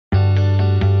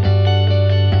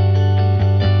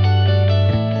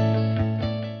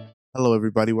Hello,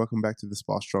 everybody. Welcome back to the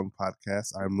Spa Strong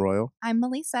podcast. I'm Royal. I'm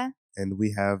Melissa. And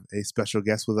we have a special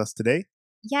guest with us today.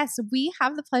 Yes, we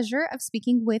have the pleasure of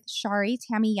speaking with Shari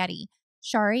Tammietti.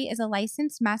 Shari is a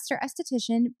licensed master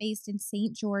esthetician based in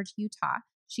St. George, Utah.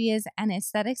 She is an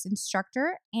aesthetics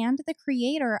instructor and the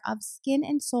creator of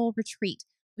Skin+Soul Retreat,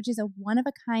 which is a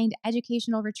one-of-a-kind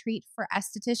educational retreat for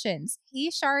estheticians. Hey,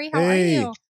 Shari, how are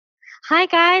you? Hi,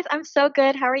 guys. I'm so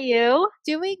good. How are you?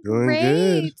 Doing great.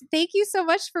 Good. Thank you so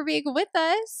much for being with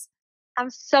us. I'm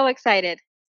so excited.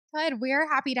 Good. We're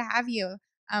happy to have you.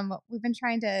 We've been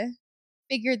trying to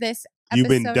figure this You've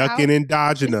episode been ducking out. and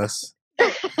dodging us.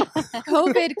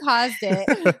 COVID caused it.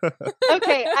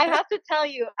 Okay, I have to tell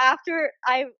you, after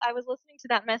I was listening to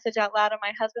that message out loud and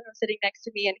my husband was sitting next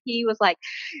to me and he was like,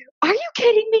 "Are you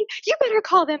kidding me? You better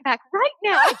call them back right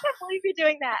now. I can't believe you're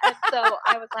doing that." And so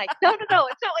I was like, no, it's not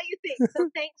what you think. So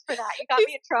thanks for that. You got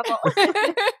me in trouble.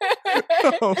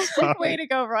 Oh, way to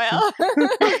go, Royal.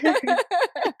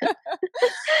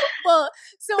 Well,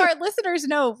 so our listeners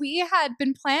know we had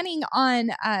been planning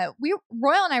on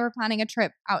Royal and I were planning a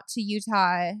trip out to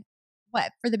Utah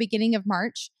for the beginning of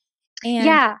March. And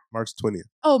yeah. March 20th.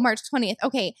 Oh, March 20th.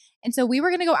 Okay. And so we were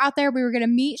going to go out there. We were going to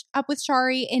meet up with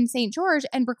Shari in St. George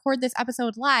and record this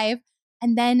episode live.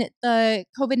 And then the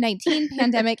COVID-19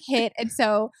 pandemic hit. And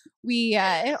so we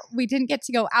didn't get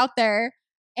to go out there.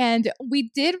 And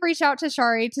we did reach out to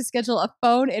Shari to schedule a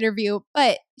phone interview,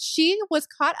 but she was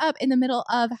caught up in the middle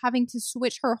of having to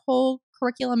switch her whole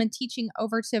curriculum and teaching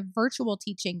over to virtual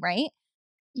teaching, right?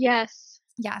 Yes.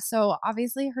 Yeah. So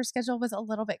obviously her schedule was a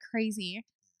little bit crazy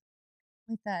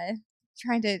with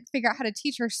trying to figure out how to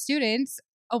teach her students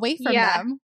away from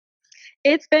them.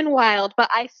 It's been wild, but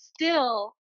I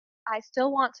still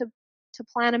want to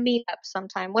plan a meetup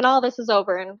sometime when all this is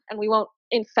over and we won't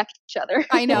infect each other.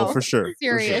 I know. Oh, for sure.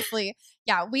 Seriously.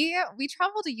 Yeah, we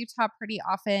travel to Utah pretty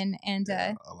often and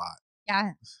a lot.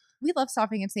 Yeah. We love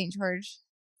stopping in St. George.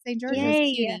 St. George is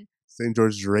Yay. cutie. St.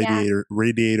 George's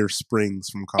radiator springs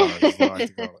from cars. Is what I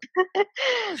like to call it.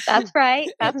 That's right.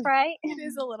 That's right. It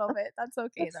is a little bit. That's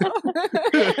okay though.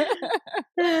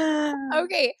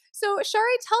 Okay. So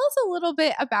Shari, tell us a little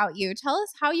bit about you. Tell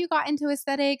us how you got into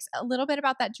aesthetics, a little bit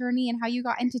about that journey and how you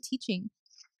got into teaching.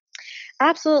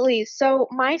 Absolutely. So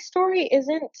my story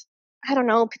isn't, I don't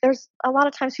know, there's a lot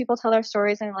of times people tell their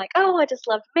stories and they're like, oh, I just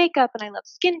loved makeup and I love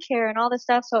skincare and all this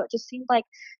stuff. So it just seemed like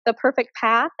the perfect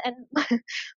path. And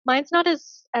mine's not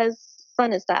as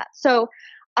fun as that. So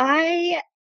I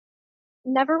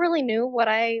never really knew what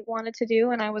I wanted to do.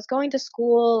 And I was going to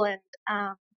school and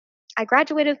I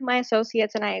graduated with my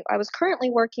associates and I was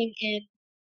currently working in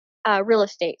real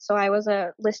estate. So I was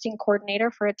a listing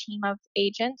coordinator for a team of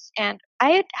agents and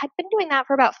I had been doing that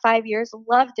for about 5 years,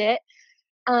 loved it.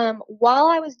 While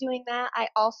I was doing that, I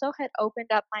also had opened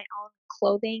up my own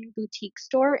clothing boutique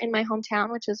store in my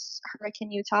hometown, which is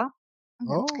Hurricane, Utah.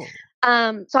 Oh.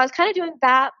 So I was kind of doing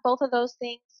that, both of those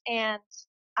things, and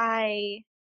I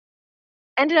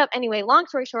ended up, anyway, long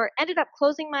story short, ended up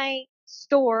closing my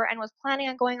store and was planning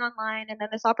on going online, and then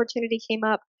this opportunity came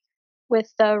up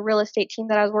with the real estate team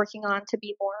that I was working on to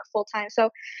be more full-time.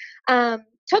 So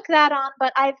took that on,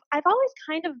 but I've always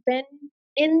kind of been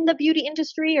in the beauty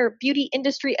industry or beauty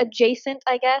industry adjacent,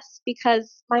 I guess,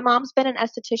 because my mom's been an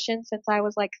esthetician since I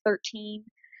was like 13.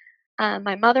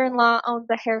 My mother-in-law owns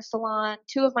a hair salon.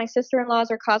 2 of my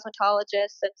sister-in-laws are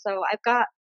cosmetologists. And so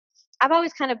I've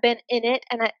always kind of been in it.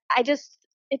 And it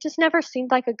just never seemed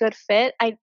like a good fit.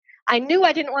 I knew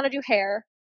I didn't want to do hair.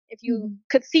 If you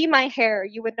could see my hair,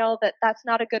 you would know that that's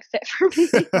not a good fit for me.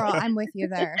 Girl, I'm with you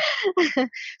there.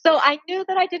 So I knew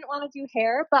that I didn't want to do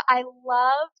hair, but I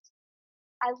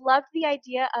loved the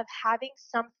idea of having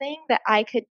something that I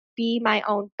could be my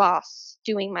own boss,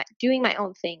 doing my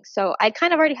own thing. So I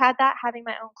kind of already had that, having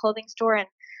my own clothing store, and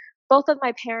both of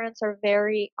my parents are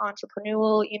very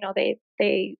entrepreneurial. You know,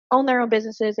 they own their own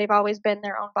businesses. They've always been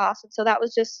their own boss. And so that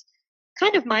was just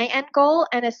kind of my end goal,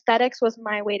 and aesthetics was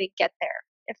my way to get there,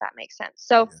 if that makes sense.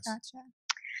 So Gotcha.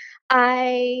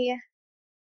 I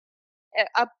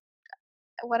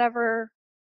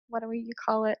what do you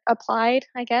call it? Applied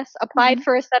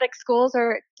for aesthetic schools,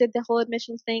 or did the whole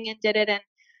admissions thing and did it. And,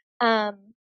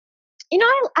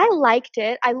 I liked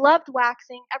it. I loved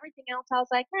waxing. Everything else, I was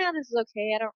like, this is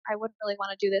okay. I wouldn't really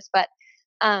want to do this, but,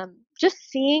 just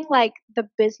seeing like the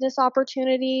business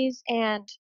opportunities and,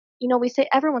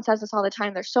 everyone says this all the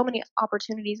time. There's so many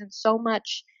opportunities and so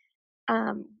much,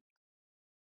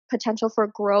 potential for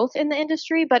growth in the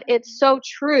industry, but it's so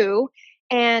true.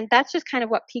 And that's just kind of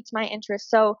what piqued my interest.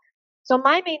 So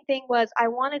my main thing was I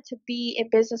wanted to be in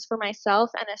business for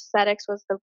myself, and aesthetics was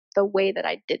the way that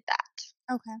I did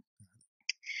that. Okay.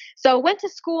 So went to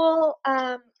school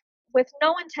with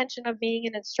no intention of being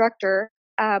an instructor,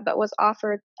 but was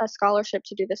offered a scholarship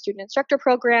to do the student instructor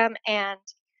program, and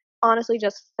honestly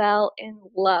just fell in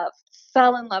love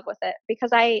with it,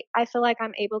 because I feel like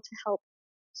I'm able to help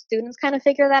students kind of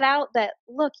figure that out, that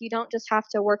look, you don't just have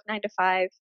to work 9 to 5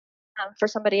 for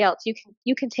somebody else.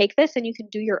 You can take this and you can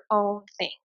do your own thing.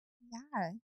 Yeah.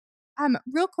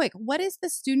 Real quick, what is the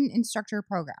student instructor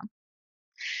program?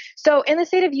 So in the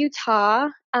state of Utah,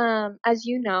 as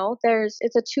you know,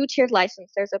 it's a two-tiered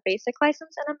license. There's a basic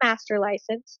license and a master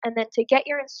license. And then to get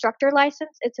your instructor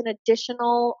license, it's an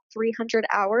additional 300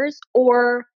 hours,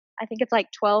 or I think it's like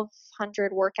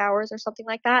 1,200 work hours or something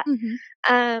like that.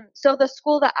 Mm-hmm. So the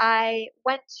school that I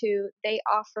went to, they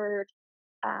offered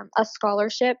a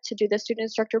scholarship to do the student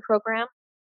instructor program,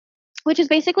 which is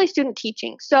basically student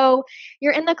teaching. So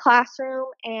you're in the classroom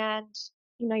and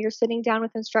you're sitting down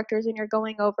with instructors and you're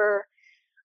going over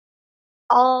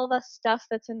all the stuff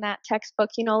that's in that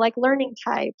textbook, like learning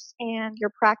types, and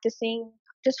you're practicing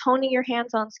just honing your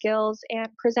hands-on skills and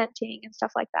presenting and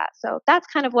stuff like that. So that's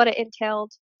kind of what it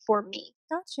entailed for me.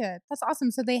 Gotcha. That's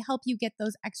awesome. So they help you get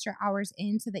those extra hours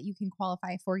in so that you can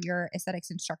qualify for your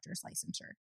aesthetics instructor's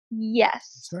licensure.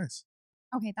 Yes. That's nice.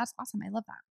 Okay, that's awesome. I love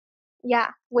that. Yeah,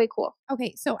 way cool.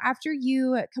 Okay, so after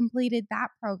you completed that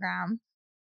program,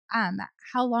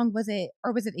 how long was it,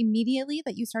 or was it immediately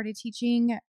that you started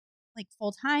teaching like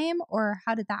full time, or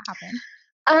how did that happen?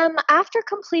 After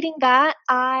completing that,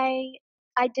 I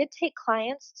did take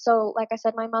clients. So, like I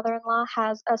said, my mother-in-law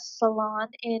has a salon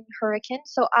in Hurricane.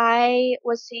 So I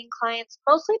was seeing clients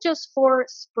mostly just for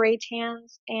spray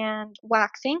tans and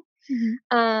waxing.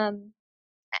 Mm-hmm.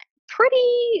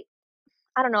 Pretty,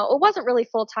 I don't know, it wasn't really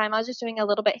full time. I was just doing a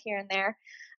little bit here and there,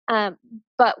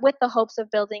 but with the hopes of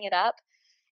building it up.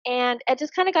 And it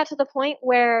just kind of got to the point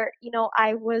where,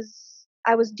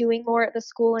 I was doing more at the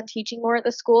school and teaching more at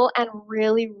the school and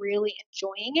really, really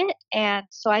enjoying it. And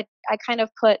so I kind of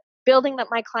put building up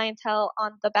my clientele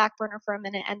on the back burner for a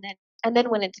minute, and then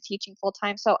went into teaching full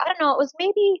time. So I don't know, it was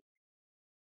maybe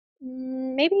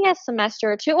a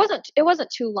semester or two. It wasn't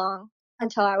too long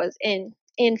until I was in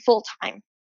full time.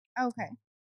 Okay.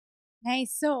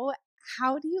 Nice. So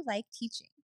how do you like teaching?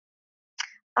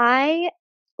 I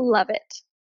love it.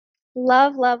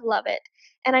 Love, love, love it.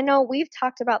 And I know we've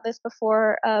talked about this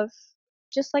before, of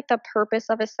just like the purpose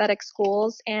of aesthetic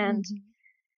schools. And,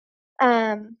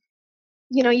 um,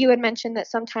 you had mentioned that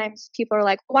sometimes people are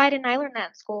like, why didn't I learn that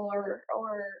in school? Or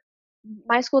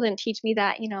my school didn't teach me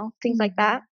that, things like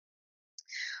that.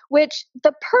 Which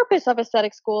the purpose of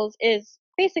aesthetic schools is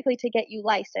basically to get you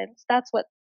licensed. That's what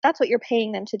you're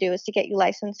paying them to do, is to get you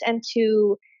licensed and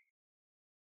to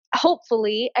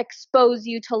hopefully expose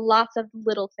you to lots of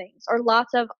little things or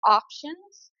lots of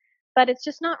options, but it's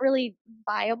just not really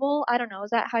viable. I don't know. Is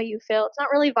that how you feel? It's not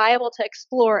really viable to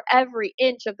explore every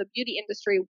inch of the beauty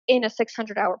industry in a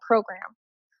 600-hour program.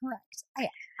 Correct. I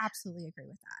absolutely agree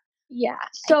with that. Yeah.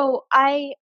 So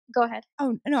I go ahead.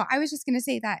 Oh, no, I was just going to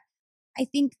say that I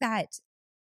think that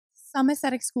some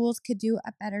aesthetic schools could do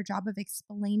a better job of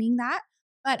explaining that,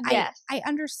 but Yes. I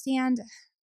understand.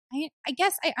 I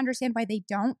guess I understand why they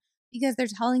don't, because they're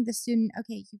telling the student,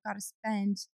 okay, you've got to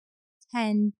spend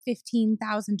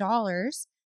 $10,000-$15,000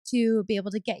 to be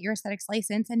able to get your aesthetics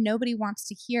license, and nobody wants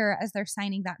to hear as they're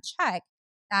signing that check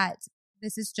that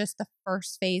this is just the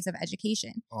first phase of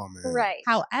education. Oh man. Right.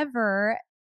 However,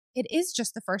 it is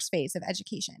just the first phase of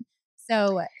education.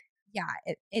 So yeah,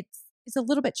 it's a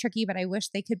little bit tricky, but I wish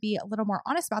they could be a little more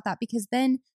honest about that, because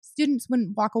then students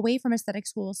wouldn't walk away from aesthetic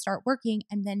school, start working,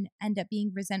 and then end up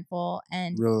being resentful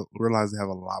and realize they have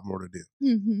a lot more to do.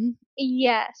 Mm-hmm.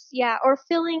 Yes. Yeah. Or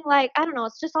feeling like, I don't know,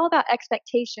 it's just all about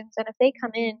expectations. And if they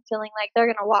come in feeling like they're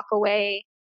going to walk away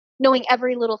knowing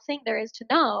every little thing there is to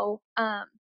know,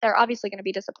 they're obviously going to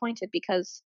be disappointed,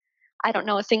 because I don't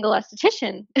know a single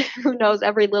esthetician who knows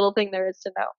every little thing there is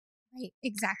to know. Right.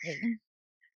 Exactly.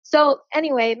 So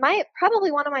anyway,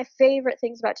 probably one of my favorite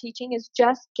things about teaching is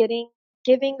just giving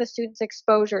the students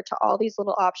exposure to all these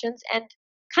little options, and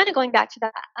kind of going back to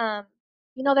that.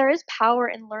 There is power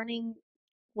in learning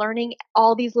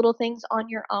all these little things on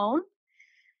your own.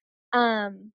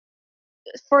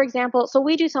 For example, so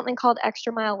we do something called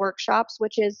extra mile workshops,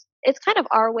 which is, it's kind of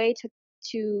our way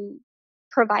to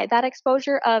provide that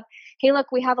exposure of, hey,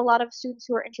 look, we have a lot of students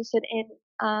who are interested in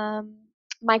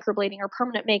microblading or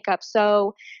permanent makeup.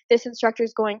 So this instructor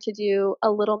is going to do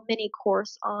a little mini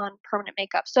course on permanent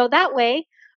makeup. So that way,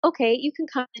 okay, you can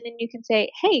come in and you can say,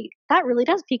 hey, that really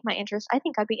does pique my interest. I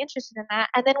think I'd be interested in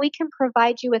that. And then we can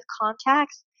provide you with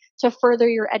contacts to further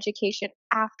your education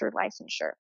after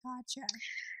licensure. Gotcha.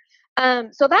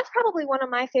 So that's probably one of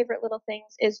my favorite little things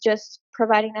is just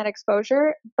providing that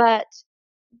exposure. But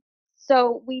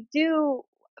so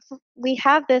we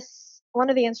have this, one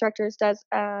of the instructors does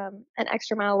an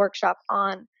extra mile workshop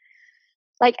on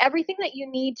like everything that you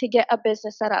need to get a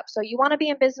business set up. So you want to be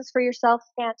in business for yourself?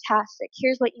 Fantastic.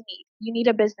 Here's what you need. You need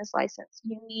a business license.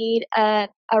 You need a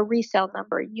resale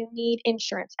number. You need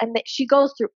insurance. And she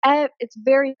goes through, it's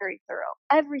very, very thorough,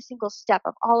 every single step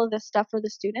of all of this stuff for the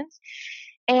students.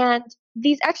 And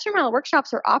these extra mile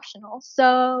workshops are optional.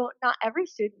 So not every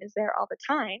student is there all the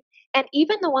time. And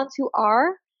even the ones who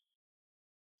are,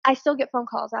 I still get phone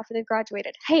calls after they've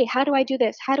graduated. Hey, how do I do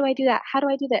this? How do I do that? How do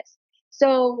I do this?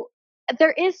 So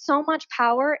there is so much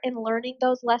power in learning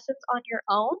those lessons on your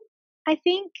own, I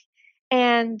think.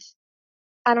 And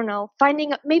I don't know,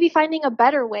 maybe finding a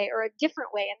better way or a different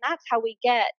way. And that's how we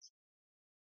get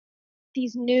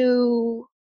these new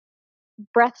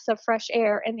breaths of fresh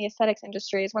air in the aesthetics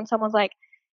industry is when someone's like,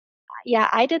 yeah,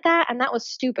 I did that and that was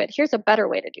stupid. Here's a better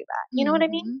way to do that. You know what I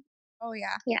mean? Oh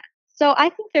yeah. Yeah. So I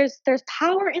think there's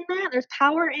power in that. There's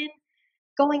power in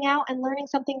going out and learning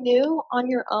something new on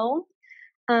your own.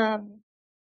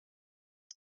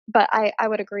 But I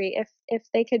would agree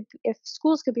if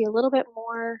schools could be a little bit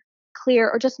more clear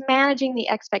or just managing the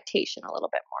expectation a little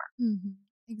bit more. Mm-hmm.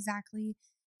 Exactly.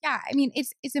 Yeah. I mean,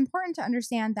 it's important to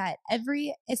understand that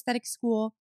every aesthetic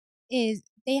school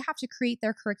they have to create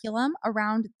their curriculum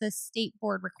around the state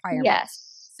board requirements.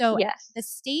 Yes. So yes. the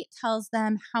state tells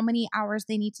them how many hours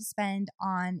they need to spend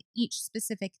on each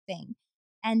specific thing.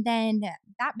 And then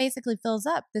that basically fills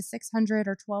up the 600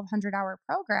 or 1200 hour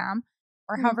program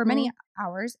or however many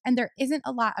hours. And there isn't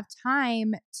a lot of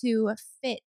time to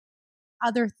fit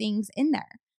other things in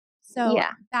there. So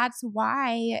Yeah. that's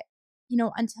why,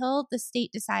 until the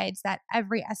state decides that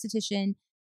every esthetician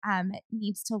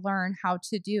needs to learn how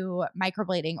to do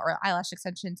microblading or eyelash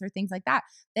extensions or things like that,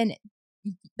 then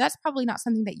that's probably not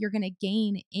something that you're going to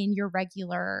gain in your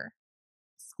regular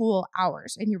school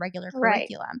hours, in your regular Right.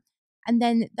 curriculum. And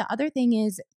then the other thing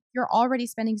is you're already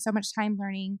spending so much time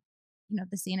learning,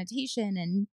 the sanitation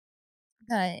and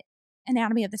the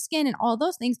anatomy of the skin and all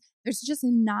those things. There's just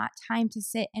not time to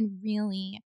sit and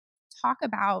really talk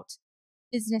about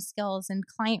business skills and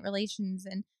client relations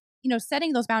and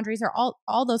setting those boundaries or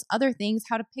all those other things,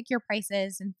 how to pick your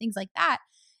prices and things like that.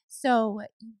 So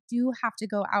you do have to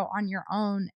go out on your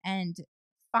own and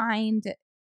find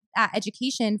that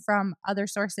education from other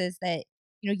sources that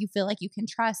you feel like you can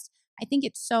trust. I think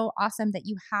it's so awesome that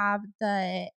you have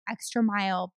the extra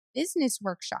mile business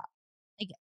workshop. Like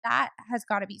that has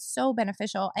got to be so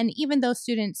beneficial. And even though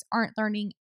students aren't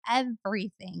learning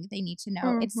everything they need to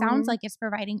know, it sounds like it's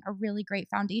providing a really great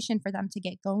foundation for them to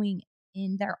get going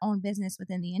in their own business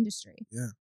within the industry. Yeah.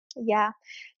 Yeah.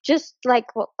 Just like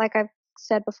I've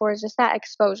said before, is just that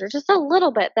exposure, just a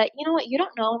little bit that, you know what, you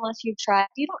don't know unless you've tried.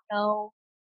 You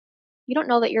don't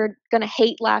know that you're going to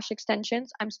hate lash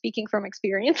extensions. I'm speaking from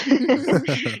experience.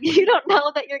 You don't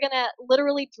know that you're going to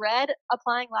literally dread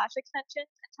applying lash extensions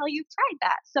until you've tried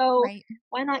that. So Right.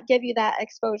 why not give you that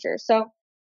exposure? So,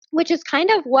 which is kind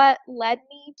of what led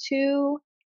me to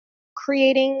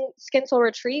creating Skin+Soul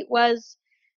Retreat was,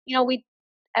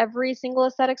 every single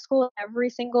aesthetic school, every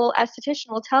single esthetician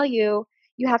will tell you,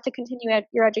 you have to continue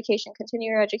your education,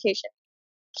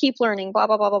 keep learning, blah,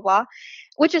 blah, blah, blah, blah,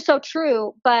 which is so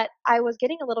true. But I was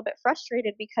getting a little bit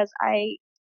frustrated because I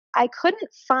couldn't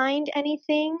find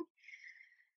anything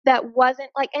that wasn't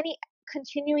like any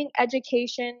continuing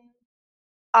education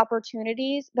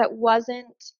opportunities that wasn't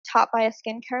taught by a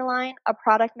skincare line, a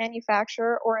product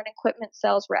manufacturer, or an equipment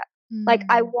sales rep. Like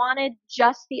I wanted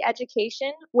just the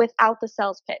education without the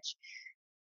sales pitch.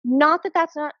 Not that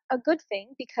that's not a good thing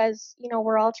because,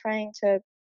 we're all trying to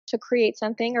create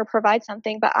something or provide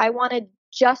something, but I wanted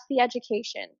just the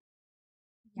education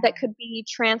that could be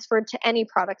transferred to any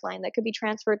product line, that could be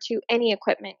transferred to any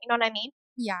equipment. You know what I mean?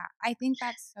 Yeah, I think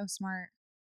that's so smart.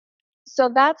 So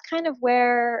that's kind of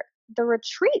where the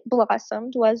retreat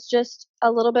blossomed, was just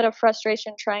a little bit of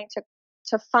frustration trying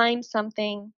to find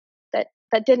something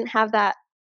that didn't have that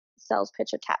sales pitch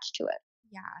attached to it.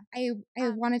 Yeah, I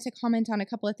wanted to comment on a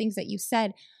couple of things that you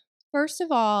said. First of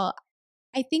all,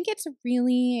 I think it's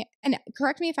really, and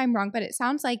correct me if I'm wrong, but it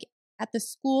sounds like at the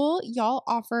school, y'all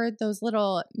offer those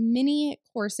little mini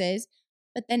courses,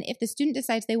 but then if the student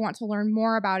decides they want to learn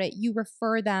more about it, you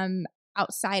refer them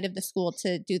outside of the school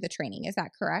to do the training. Is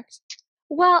that correct?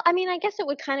 Well, I mean, I guess it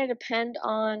would kind of depend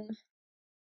on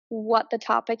what the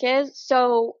topic is.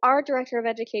 So our director of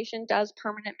education does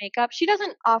permanent makeup. She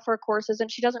doesn't offer courses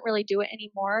and she doesn't really do it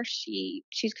anymore.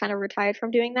 She's kind of retired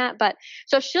from doing that, but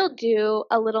so she'll do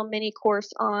a little mini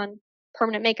course on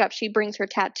permanent makeup, she brings her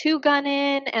tattoo gun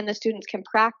in and the students can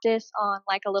practice on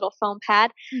like a little foam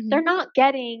pad. They're not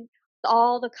getting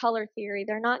all the color theory.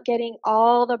 They're not getting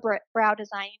all the brow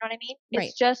design. You know what I mean? Right.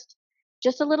 It's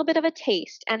just a little bit of a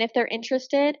taste. And if they're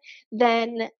interested,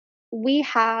 then we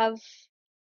have,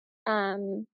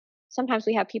 sometimes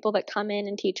we have people that come in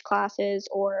and teach classes,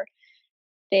 or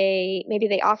maybe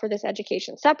they offer this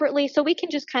education separately, so we can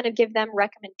just kind of give them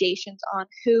recommendations on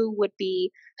who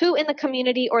in the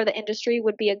community or the industry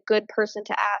would be a good person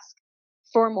to ask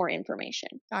for more information.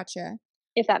 Gotcha.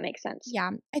 If that makes sense.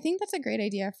 Yeah, I think that's a great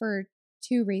idea for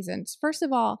 2 reasons. First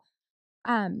of all,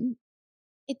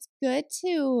 it's good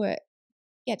to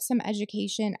get some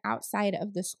education outside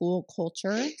of the school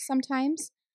culture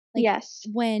sometimes. Like Yes.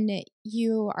 when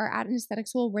you are at an aesthetic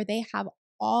school where they have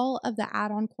all of the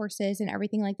add-on courses and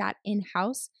everything like that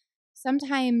in-house,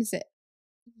 sometimes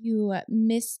you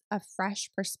miss a fresh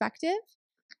perspective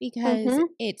because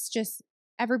it's just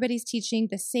everybody's teaching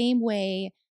the same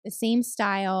way, the same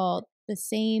style, the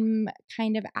same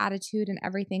kind of attitude and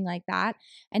everything like that.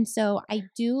 And so I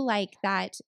do like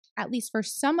that, at least for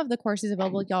some of the courses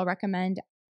available, y'all recommend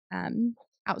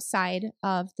outside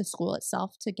of the school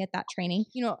itself to get that training.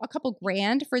 You know, a couple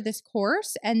grand for this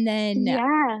course. And then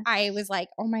I was like,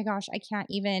 oh my gosh, I can't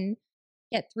even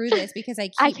get through this because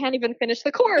I can't even finish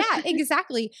the course. Yeah,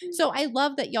 exactly. So I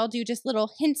love that y'all do just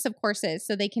little hints of courses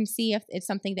so they can see if it's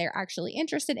something they're actually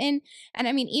interested in. And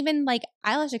I mean, even like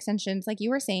eyelash extensions, like you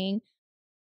were saying,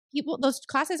 those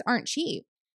classes aren't cheap.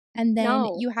 And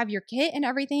then you have your kit and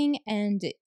everything, and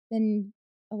then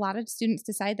a lot of students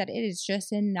decide that it is just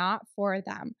not for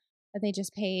them, that they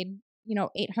just paid,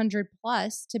 $800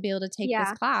 plus to be able to take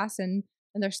this class, and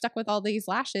they're stuck with all these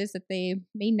lashes that they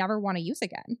may never want to use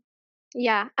again.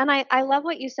 Yeah. And I love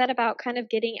what you said about kind of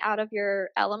getting out of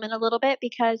your element a little bit,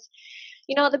 because,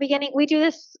 at the beginning, I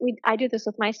do this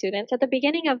with my students. At the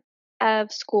beginning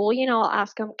of school, I'll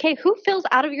ask them, okay, who feels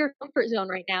out of your comfort zone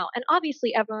right now? And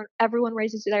obviously everyone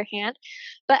raises their hand.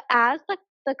 But as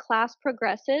the class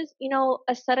progresses,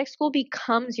 aesthetic school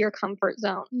becomes your comfort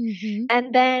zone.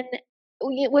 And then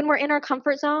when we're in our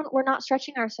comfort zone, we're not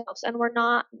stretching ourselves, and we're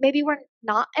not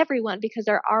everyone, because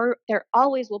there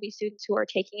always will be students who are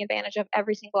taking advantage of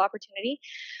every single opportunity.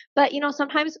 But,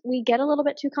 sometimes we get a little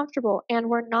bit too comfortable, and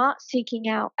we're not seeking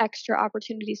out extra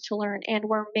opportunities to learn, and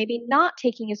we're maybe not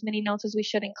taking as many notes as we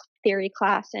should in theory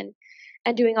class and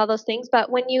doing all those things.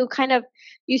 But when you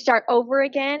you start over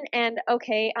again, and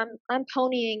okay, I'm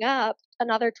ponying up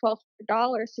another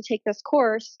 $1,200 to take this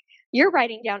course, you're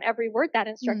writing down every word that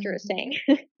instructor is saying.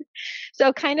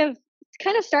 So kind of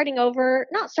starting over,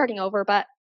 not starting over, but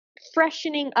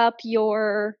freshening up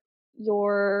your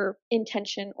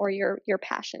intention or your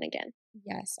passion again.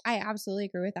 Yes, I absolutely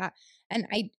agree with that. And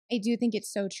I do think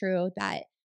it's so true that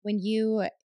when you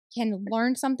can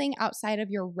learn something outside of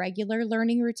your regular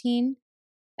learning routine,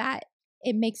 that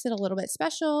it makes it a little bit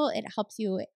special. It helps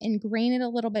you ingrain it a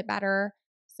little bit better.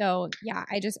 So yeah,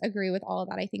 I just agree with all of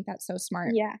that. I think that's so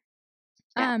smart. Yeah.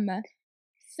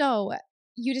 So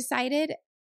you decided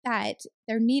that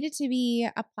there needed to be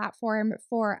a platform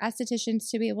for estheticians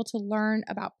to be able to learn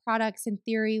about products and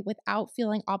theory without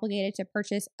feeling obligated to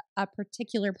purchase a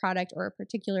particular product or a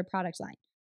particular product line.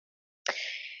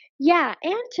 Yeah,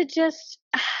 and to just,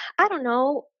 I don't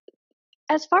know,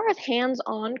 as far as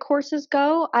hands-on courses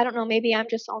go, I don't know, maybe I'm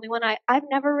just the only one. I've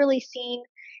never really seen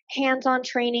hands-on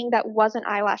training that wasn't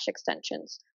eyelash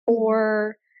extensions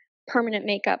or permanent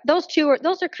makeup. Those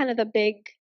are kind of the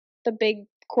big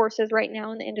courses right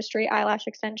now in the industry, eyelash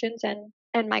extensions and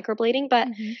microblading, but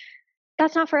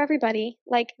that's not for everybody.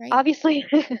 Like, obviously,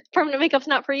 permanent makeup's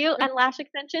not for you, and lash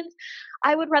extensions,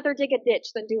 I would rather dig a ditch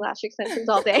than do lash extensions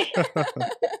all day.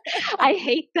 I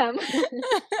hate them.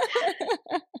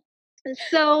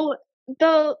 So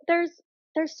there's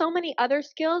so many other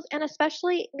skills, and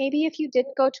especially maybe if you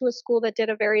didn't go to a school that did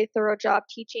a very thorough job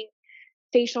teaching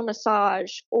facial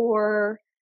massage, or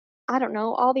I don't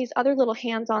know, all these other little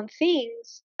hands-on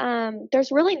things,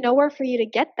 there's really nowhere for you to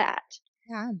get that.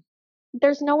 Yeah.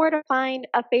 There's nowhere to find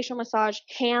a facial massage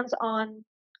hands-on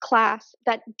class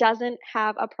that doesn't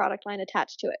have a product line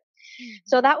attached to it.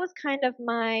 So that was kind of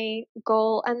my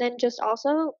goal. And then just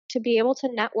also to be able to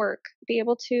network, be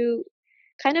able to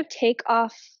kind of take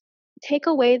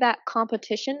away that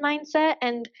competition mindset.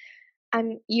 And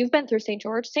you've been through St.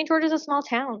 George. St. George is a small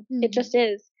town. It just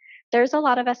is. There's a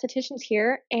lot of estheticians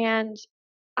here, and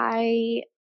I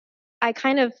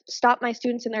kind of stop my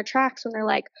students in their tracks when they're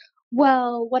like,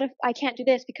 well, what if I can't do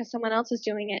this because someone else is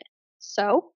doing it?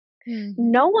 So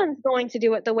no one's going to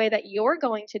do it the way that you're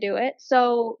going to do it.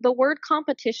 So the word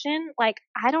competition, like,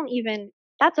 I don't even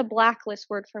that's a blacklist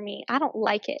word for me. I don't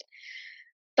like it.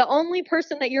 The only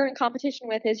person that you're in competition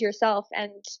with is yourself,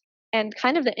 and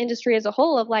kind of the industry as a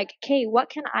whole, of like, okay, what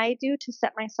can I do to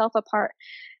set myself apart?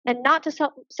 And not to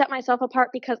set myself apart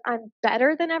because I'm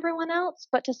better than everyone else,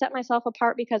 but to set myself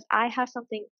apart because I have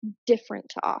something different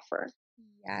to offer.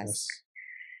 Yes.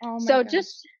 Oh my So gosh.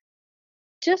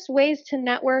 just ways to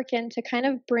network and to kind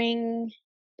of bring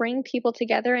people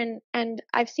together, and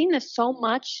I've seen this so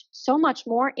much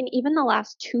more in even the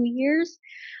last 2 years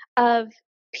of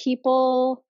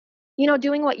people,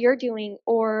 doing what you're doing,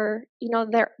 or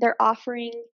they're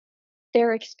offering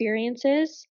their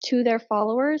experiences to their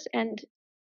followers. And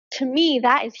to me,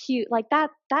 that is huge. Like that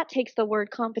takes the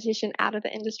word competition out of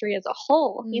the industry as a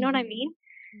whole. You know what I mean?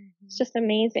 It's just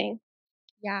amazing.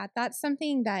 Yeah, that's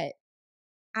something that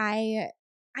I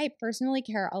personally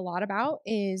care a lot about,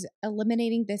 is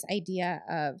eliminating this idea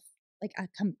of like a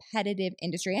competitive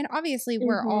industry. And obviously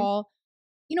we're all,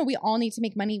 we all need to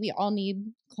make money. We all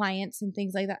need clients and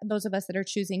things like that. Those of us that are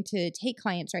choosing to take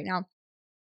clients right now.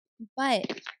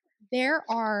 But there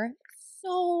are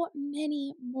so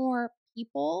many more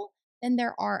people than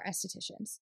there are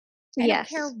estheticians. I don't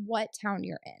care what town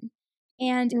you're in.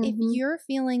 And if you're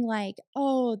feeling like,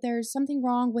 oh, there's something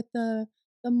wrong with the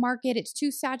market, it's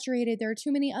too saturated, there are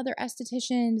too many other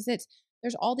estheticians,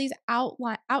 there's all these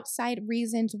outside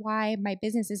reasons why my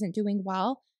business isn't doing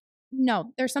well.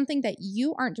 No, there's something that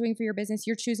you aren't doing for your business.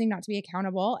 You're choosing not to be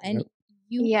accountable, and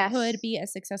you could be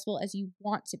as successful as you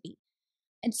want to be.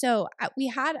 And so we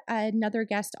had another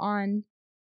guest on,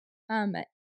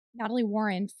 Natalie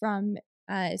Warren from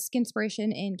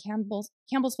Skinspiration in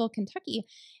Campbellsville, Kentucky.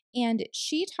 And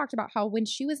she talked about how when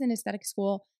she was in aesthetic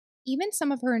school, even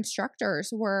some of her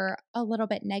instructors were a little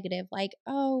bit negative, like,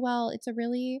 oh, well, it's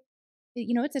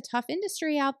it's a tough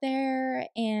industry out there,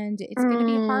 and it's going to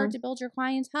be hard to build your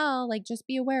clientele. Like, just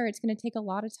be aware, it's going to take a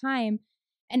lot of time.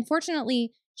 And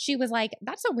fortunately, she was like,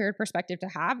 that's a weird perspective to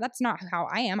have. That's not how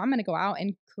I am. I'm going to go out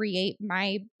and create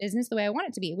my business the way I want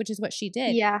it to be, which is what she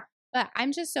did. Yeah. But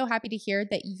I'm just so happy to hear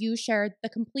that you shared the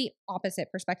complete opposite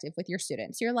perspective with your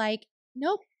students. You're like,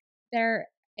 nope, there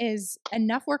is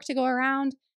enough work to go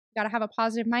around. You got to have a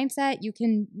positive mindset. You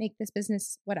can make this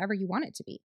business whatever you want it to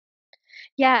be.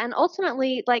 Yeah, and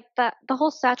ultimately, like the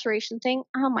whole saturation thing,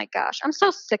 oh my gosh, I'm so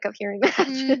sick of hearing that.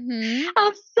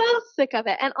 I'm so sick of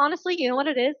it. And honestly, you know what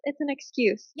it is? It's an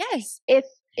excuse. Yes.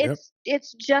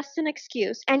 It's just an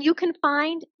excuse. And you can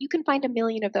find a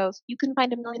million of those. You can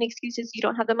find a million excuses. You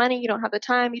don't have the money, you don't have the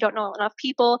time, you don't know enough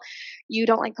people, you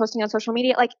don't like posting on social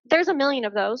media. Like, there's a million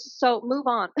of those. So move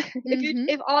on.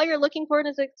 If all you're looking for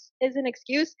is an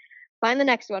excuse, find the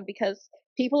next one, because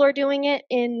people are doing it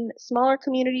in smaller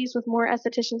communities with more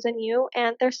estheticians than you,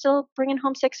 and they're still bringing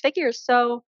home 6 figures.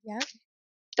 So,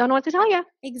 don't know what to tell you.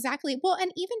 Exactly. Well, and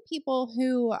even people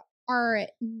who are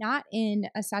not in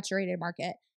a saturated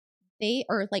market, they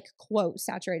are like, quote,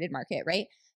 saturated market, right?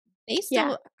 They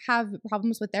still have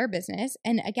problems with their business.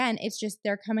 And again, it's just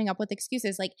they're coming up with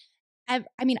excuses. Like,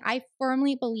 I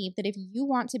firmly believe that if you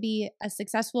want to be a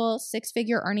successful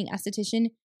 6-figure earning esthetician,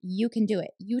 you can do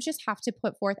it. You just have to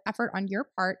put forth effort on your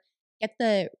part, get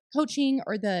the coaching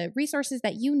or the resources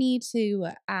that you need to,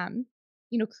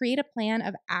 create a plan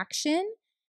of action,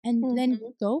 and then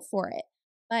go for it.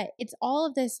 But it's all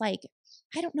of this, like,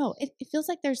 I don't know. It feels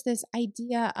like there's this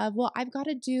idea of, well, I've got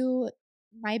to do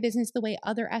my business the way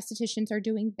other estheticians are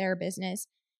doing their business.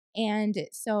 And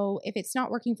so if it's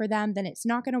not working for them, then it's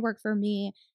not going to work for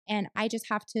me. And I just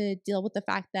have to deal with the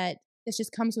fact that this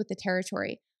just comes with the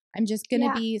territory. I'm just going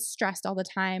to be stressed all the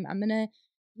time. I'm going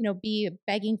to, be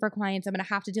begging for clients. I'm going to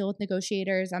have to deal with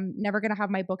negotiators. I'm never going to have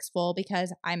my books full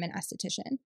because I'm an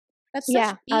esthetician. That's such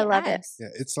BS. I love it. Yeah,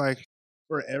 it's like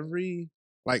for every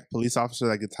like police officer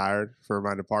that gets hired for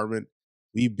my department,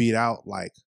 we beat out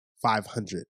like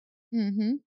 500.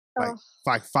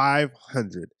 Like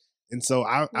 500. And so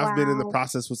I've been in the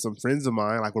process with some friends of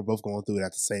mine, like we're both going through it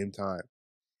at the same time.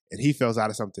 And he fails out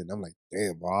of something. I'm like,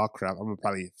 damn, well, crap. I'm going to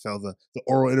probably fail the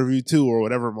oral interview too or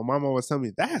whatever. My mom always tells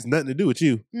me, that has nothing to do with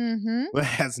you. That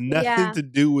has nothing to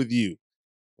do with you.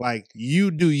 Like, you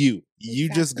do you. You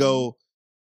just go,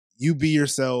 you be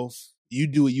yourself. You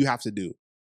do what you have to do.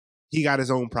 He got his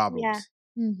own problems.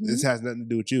 This has nothing to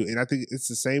do with you. And I think it's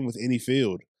the same with any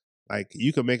field. Like,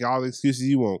 you can make all the excuses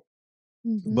you want.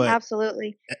 But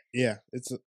absolutely. Yeah,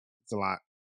 it's a lot.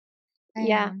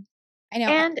 I know.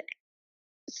 And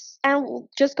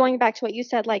just going back to what you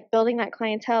said, like building that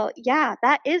clientele,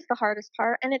 that is the hardest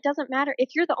part. And it doesn't matter if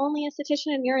you're the only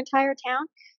esthetician in your entire town,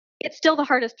 it's still the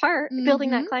hardest part,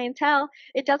 building that clientele.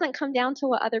 It doesn't come down to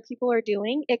what other people are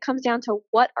doing. It comes down to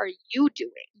what are you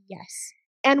doing? Yes.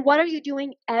 And what are you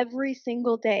doing every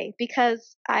single day?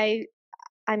 Because I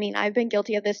mean, I've been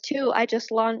guilty of this too. I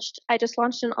just launched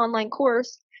an online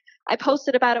course. I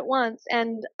posted about it once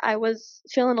and I was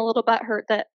feeling a little butthurt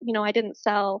that, I didn't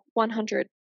sell 100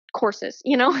 courses,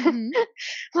 Mm-hmm.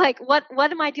 Like what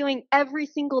am I doing every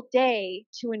single day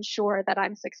to ensure that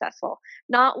I'm successful?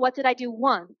 Not what did I do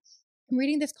once. I'm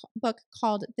reading this book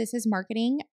called This Is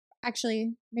Marketing.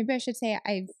 Actually, maybe I should say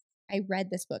I read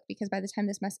this book, because by the time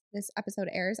this episode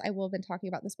airs, I will have been talking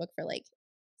about this book for like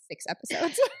 6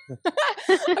 episodes.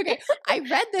 Okay, I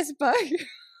read this book.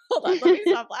 Hold on, let me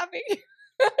stop laughing.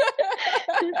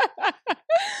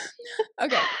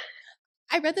 Okay,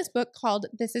 I read this book called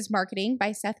This Is Marketing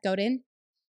by Seth Godin,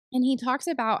 and he talks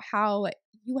about how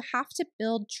you have to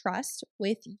build trust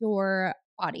with your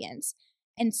audience,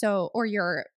 and so, or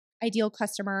your ideal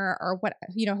customer, or what,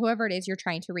 whoever it is you're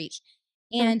trying to reach.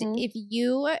 And Mm-hmm. if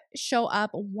you show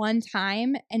up one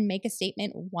time and make a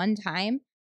statement one time,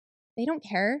 they don't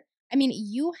care. I mean,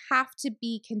 you have to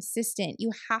be consistent.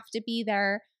 You have to be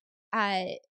there,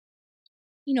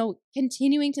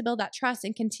 continuing to build that trust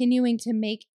and continuing to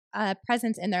make a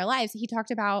presence in their lives. He talked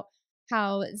about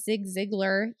how Zig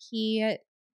Ziglar, he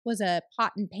was a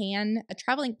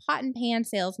traveling pot and pan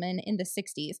salesman in the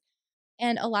 60s.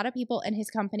 And a lot of people in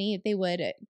his company, they would,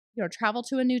 travel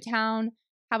to a new town,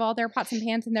 have all their pots and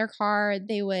pans in their car.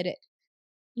 They would,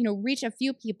 reach a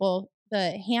few people,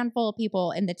 the handful of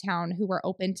people in the town who were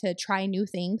open to try new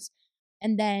things,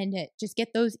 and then just get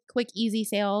those quick, easy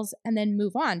sales and then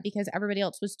move on, because everybody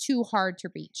else was too hard to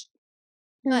reach.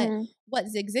 But what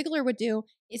Zig Ziglar would do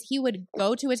is he would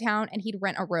go to a town and he'd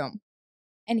rent a room,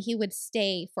 and he would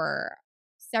stay for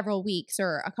several weeks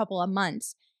or a couple of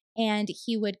months. And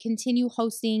he would continue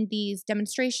hosting these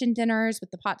demonstration dinners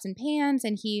with the pots and pans.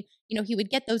 And he would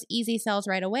get those easy sales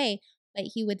right away, but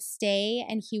he would stay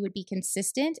and he would be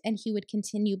consistent and he would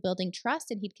continue building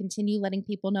trust, and he'd continue letting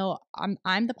people know,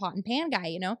 I'm the pot and pan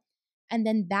guy, And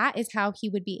then that is how he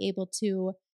would be able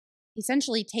to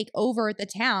essentially take over the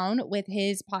town with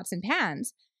his pots and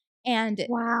pans. And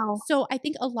wow. So I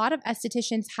think a lot of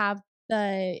estheticians have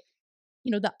the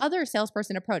other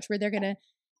salesperson approach, where they're going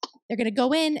to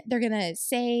go in, they're going to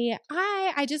say,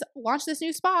 hi, I just launched this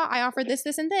new spa. I offer this,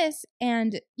 this, and this.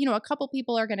 And, a couple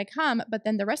people are going to come, but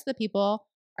then the rest of the people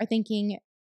are thinking,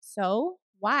 so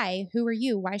why? Who are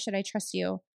you? Why should I trust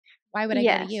you? Why would I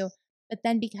go to you? But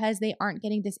then because they aren't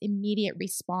getting this immediate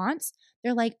response,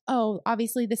 they're like, oh,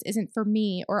 obviously this isn't for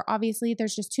me, or obviously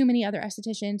there's just too many other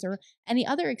estheticians, or any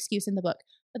other excuse in the book.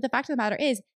 But the fact of the matter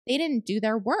is, they didn't do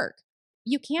their work.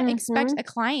 You can't expect a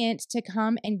client to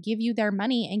come and give you their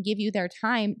money and give you their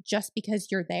time just because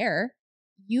you're there.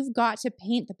 You've got to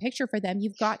paint the picture for them.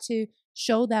 You've got to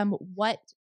show them what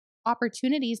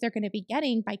opportunities they're going to be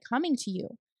getting by coming to you.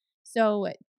 So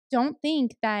don't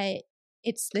think that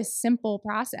it's this simple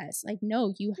process. Like,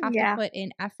 no, you have to put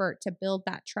in effort to build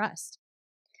that trust.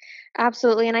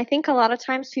 Absolutely. And I think a lot of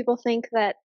times people think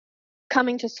that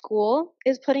coming to school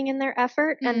is putting in their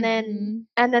effort, and then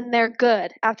they're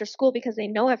good after school because they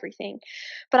know everything.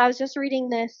 But I was just reading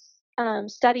this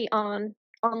study on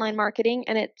online marketing,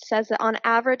 and it says that on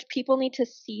average people need to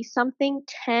see something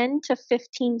 10 to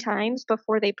 15 times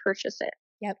before they purchase it.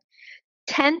 Yep.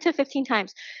 10 to 15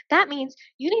 times. That means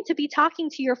you need to be talking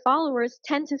to your followers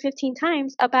 10 to 15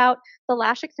 times about the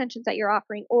lash extensions that you're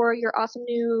offering, or your awesome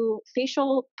new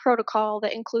facial protocol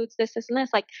that includes this, this, and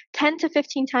this. Like 10 to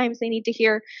 15 times they need to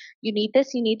hear, you need this,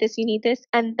 you need this, you need this,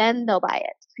 and then they'll buy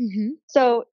it. Mm-hmm.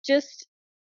 So just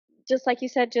like you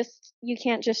said, you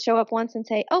can't just show up once and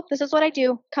say, oh, this is what I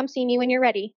do. Come see me when you're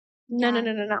ready. No.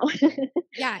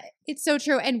 Yeah, it's so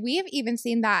true. And we have even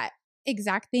seen that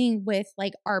exact thing with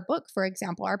like our book, for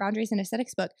example, our Boundaries and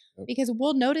Aesthetics book, because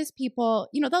we'll notice people,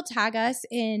 they'll tag us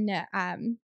in,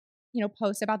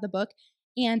 posts about the book.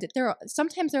 And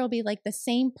sometimes there will be like the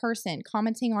same person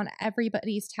commenting on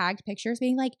everybody's tagged pictures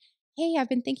being like, hey, I've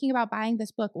been thinking about buying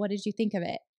this book. What did you think of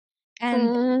it?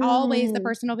 And always the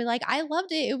person will be like, I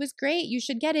loved it. It was great. You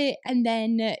should get it. And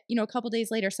then, a couple days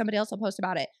later, somebody else will post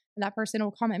about it. And that person will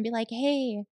comment and be like,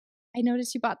 hey, I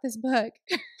noticed you bought this book.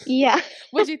 Yeah.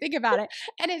 What'd you think about it?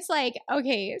 And it's like,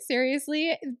 okay,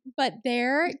 seriously? But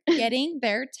they're getting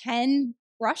their 10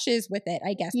 brushes with it,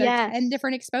 I guess. Their 10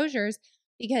 different exposures,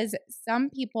 because some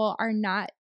people are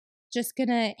not just going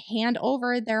to hand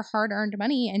over their hard-earned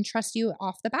money and trust you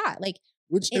off the bat. Like,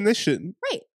 and they shouldn't.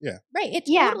 Right. Yeah. Right. It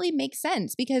totally makes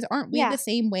sense, because aren't we the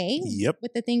same way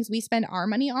with the things we spend our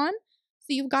money on? So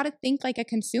you've got to think like a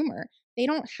consumer. They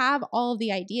don't have all of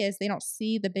the ideas. They don't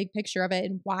see the big picture of it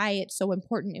and why it's so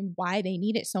important and why they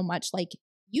need it so much like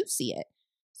you see it.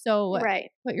 So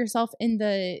Right. put yourself in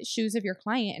the shoes of your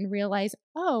client and realize,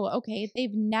 oh, okay,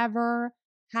 they've never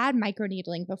had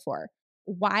microneedling before.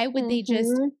 Why would they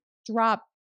just drop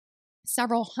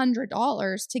several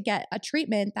 $100s to get a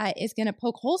treatment that is going to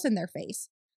poke holes in their face?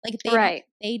 Like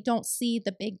they don't see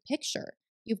the big picture.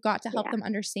 You've got to help them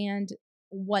understand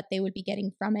what they would be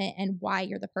getting from it and why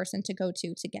you're the person to go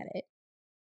to get it.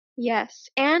 Yes.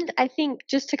 And I think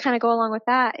just to kind of go along with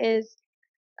that is,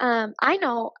 I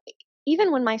know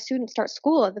even when my students start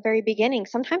school at the very beginning,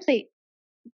 sometimes they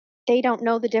don't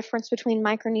know the difference between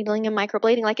microneedling and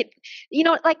microblading. Like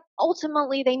like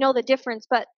ultimately they know the difference,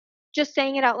 but just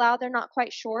saying it out loud, they're not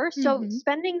quite sure. So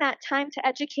spending that time to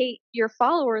educate your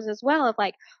followers as well of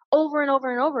like over and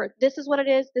over and over, this is what it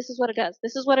is, this is what it does,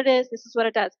 this is what it is, this is what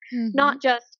it does. Not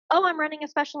just, oh, I'm running a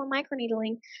special in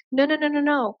microneedling.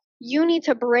 No. You need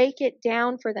to break it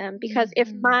down for them, because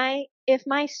if my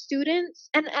students,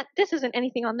 and this isn't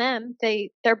anything on them,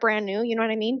 they're brand new, you know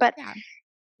what I mean? But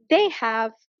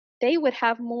they would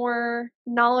have more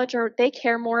knowledge, or they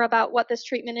care more about what this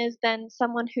treatment is than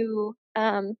someone who,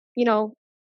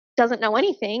 doesn't know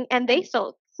anything, and they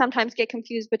still sometimes get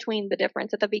confused between the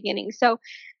difference at the beginning. So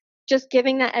just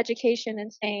giving that education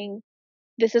and saying,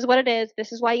 this is what it is,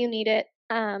 this is why you need it.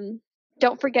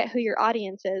 Don't forget who your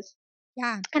audience is.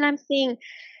 Yeah. And I'm seeing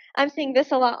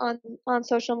this a lot on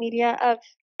social media of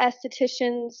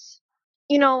estheticians,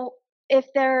 if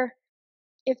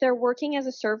they're working as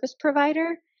a service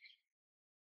provider,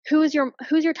 who's your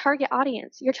target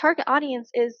audience? Your target audience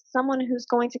is someone who's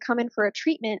going to come in for a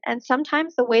treatment, and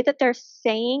sometimes the way that they're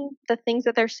saying the things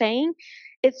that they're saying,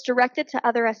 it's directed to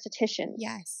other estheticians.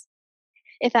 Yes.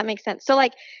 If that makes sense. So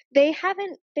like they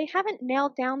haven't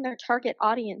nailed down their target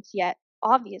audience yet,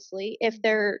 obviously, if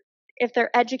they're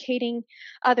educating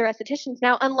other estheticians.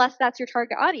 Now, unless that's your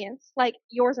target audience, like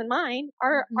yours and mine,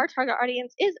 our target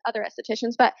audience is other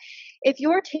estheticians, but if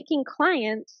you're taking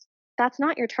clients, that's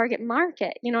not your target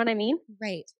market. You know what I mean?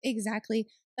 Right. Exactly.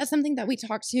 That's something that we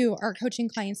talk to our coaching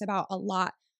clients about a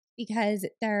lot, because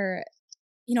they're,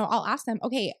 I'll ask them,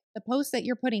 okay, the posts that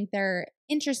you're putting, they're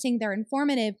interesting, they're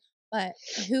informative, but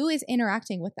who is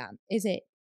interacting with them? Is it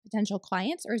potential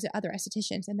clients or is it other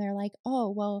estheticians? And they're like,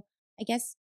 oh, well, I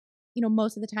guess,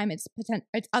 most of the time it's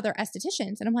other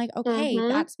estheticians. And I'm like, okay,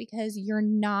 that's because you're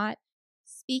not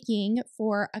speaking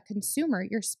for a consumer.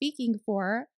 You're speaking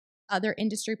for other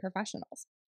industry professionals.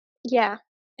 Yeah.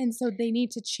 And so they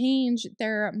need to change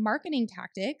their marketing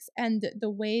tactics and the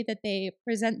way that they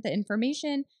present the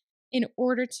information in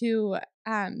order to,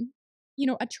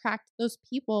 attract those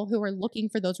people who are looking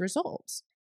for those results.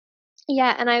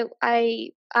 Yeah, and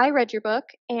I read your book,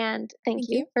 and thank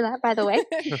you for that, by the way.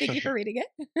 Thank you for reading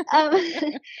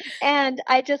it. And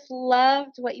I just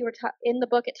loved what you were in the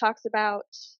book. It talks about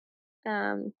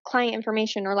client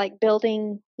information, or like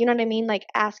building, you know what I mean? Like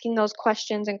asking those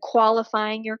questions and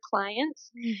qualifying your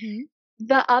clients.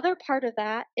 The other part of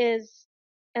that is,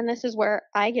 and this is where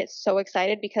I get so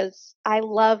excited, because I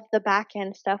love the back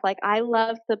end stuff. Like I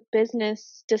love the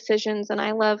business decisions, and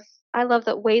I love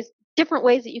the different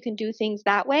ways that you can do things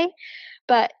that way.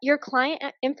 But your client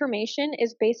information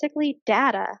is basically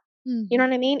data. You know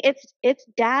what I mean? It's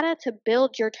data to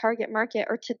build your target market,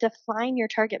 or to define your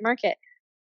target market.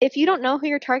 If you don't know who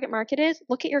your target market is,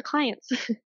 look at your clients.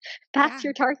 That's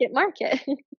your target market.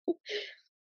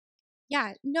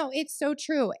 Yeah, no, it's so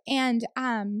true. And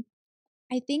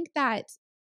I think that,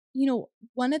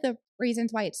 one of the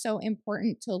reasons why it's so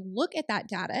important to look at that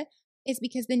data is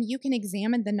because then you can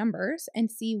examine the numbers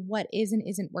and see what is and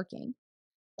isn't working.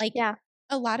 Like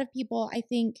a lot of people, I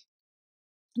think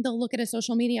they'll look at a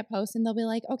social media post and they'll be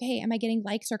like, okay, am I getting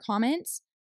likes or comments?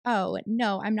 Oh,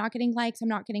 no, I'm not getting likes. I'm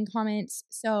not getting comments.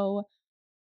 So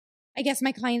I guess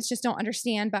my clients just don't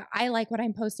understand, but I like what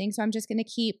I'm posting. So I'm just going to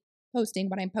keep posting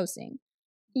what I'm posting.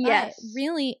 But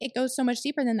really, it goes so much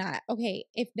deeper than that. Okay,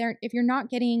 if you're not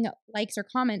getting likes or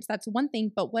comments, that's one thing.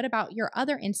 But what about your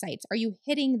other insights? Are you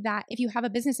hitting that? If you have a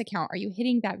business account, are you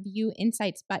hitting that view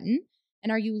insights button?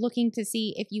 And are you looking to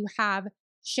see if you have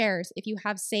shares, if you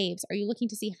have saves? Are you looking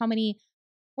to see how many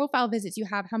profile visits you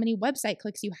have, how many website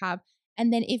clicks you have?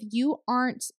 And then if you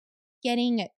aren't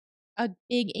getting a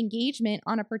big engagement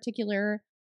on a particular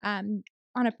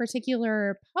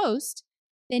post,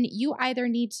 then you either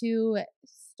need to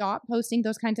stop posting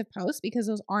those kinds of posts, because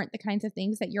those aren't the kinds of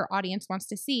things that your audience wants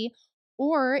to see,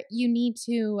 or you need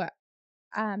to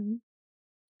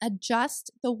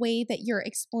adjust the way that you're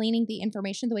explaining the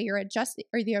information, the way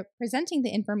you're presenting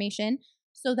the information,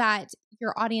 so that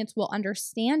your audience will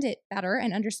understand it better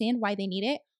and understand why they need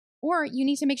it. Or you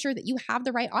need to make sure that you have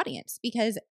the right audience,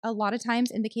 because a lot of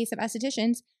times in the case of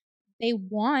estheticians, they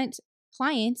want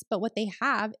clients, but what they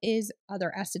have is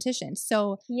other estheticians.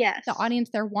 So yes, the audience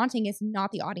they're wanting is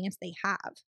not the audience they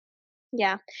have.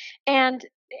 Yeah. And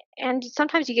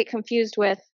sometimes you get confused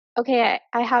with, okay,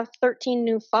 I have 13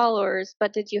 new followers,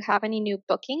 but did you have any new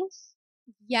bookings?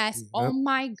 Yes. Yep. Oh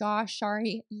my gosh,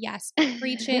 Shari. Yes.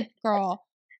 Preach it, girl.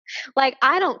 Like,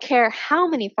 I don't care how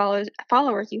many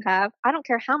followers you have. I don't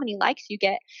care how many likes you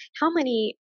get. How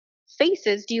many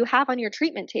faces do you have on your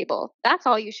treatment table? That's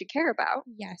all you should care about.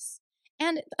 Yes.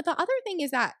 And the other thing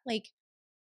is that, like,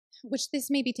 which this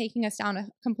may be taking us down a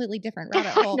completely different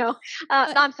rabbit hole. No,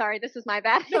 I'm sorry. This is my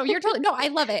bad. No, you're totally, no, I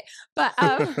love it. But,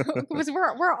 because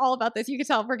we're all about this. You can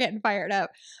tell we're getting fired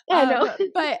up. I know.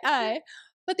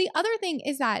 But the other thing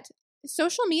is that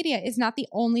social media is not the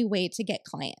only way to get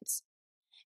clients.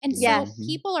 And so Yes.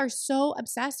 people are so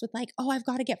obsessed with like, oh, I've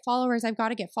got to get followers. I've got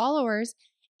to get followers.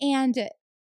 And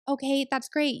okay, that's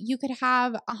great. You could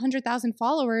have 100,000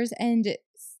 followers and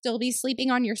still be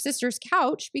sleeping on your sister's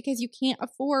couch because you can't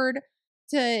afford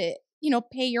to,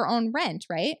 pay your own rent,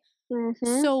 right?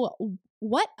 Mm-hmm. So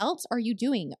what else are you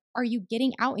doing? Are you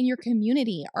getting out in your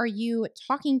community? Are you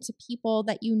talking to people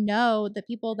that you know, the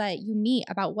people that you meet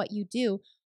about what you do?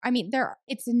 I mean,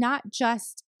 it's not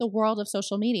just the world of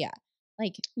social media.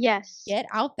 Like, Yes. get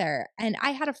out there. And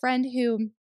I had a friend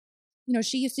who,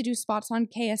 she used to do spots on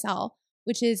KSL,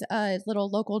 which is a little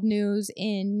local news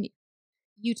in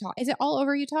Utah. Is it all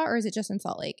over Utah or is it just in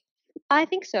Salt Lake? I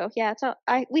think so. Yeah,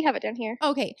 we have it down here.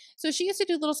 Okay. So she used to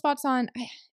do little spots on,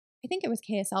 I think it was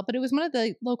KSL, but it was one of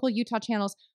the local Utah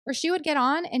channels where she would get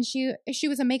on and she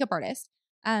was a makeup artist.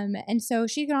 And so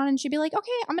she'd get on and she'd be like,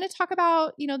 okay, I'm going to talk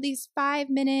about, these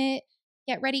 5-minute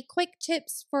get ready quick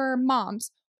tips for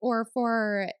moms or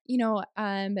for,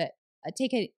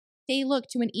 take a day look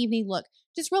to an evening look,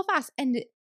 just real fast. And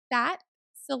that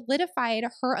solidified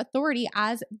her authority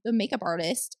as the makeup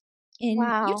artist in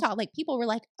Utah. Like people were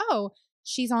like, oh,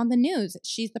 she's on the news.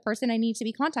 She's the person I need to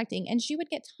be contacting. And she would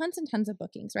get tons and tons of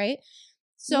bookings, right?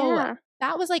 So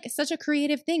that was like such a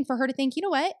creative thing for her to think, you know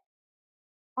what?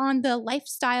 On the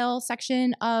lifestyle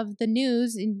section of the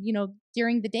news and,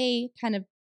 during the day kind of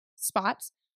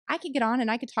spots, I could get on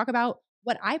and I could talk about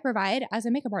what I provide as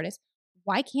a makeup artist.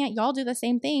 Why can't y'all do the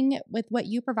same thing with what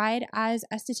you provide as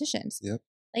estheticians? Yep.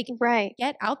 Like,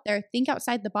 get out there, think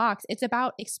outside the box. It's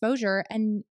about exposure,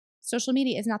 and social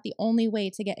media is not the only way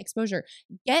to get exposure.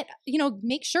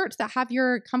 Make shirts that have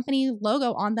your company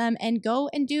logo on them and go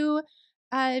and do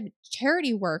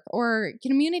charity work or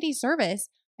community service.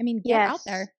 I mean, get out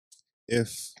there.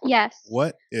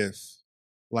 What if,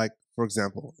 like, for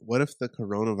example, what if the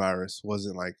coronavirus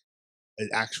wasn't like an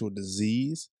actual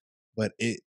disease, but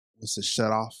it was to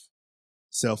shut off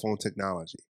cell phone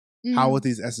technology? How would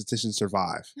these estheticians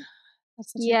survive?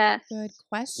 That's such a good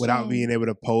question. Without being able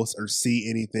to post or see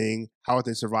anything, how would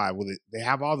they survive? They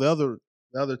have all the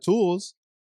other tools.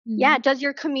 Yeah. Does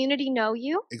your community know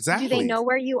you? Exactly. Do they know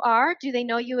where you are? Do they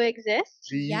know you exist?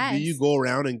 Do you go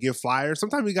around and give flyers?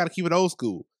 Sometimes we got to keep it old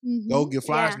school. Go give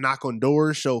flyers, knock on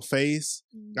doors, show face.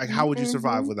 Like, how would you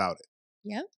survive without it?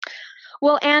 Yep.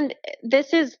 Well, and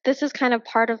this is kind of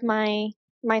part of my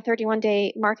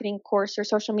 31-day marketing course or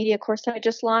social media course that I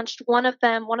just launched. One of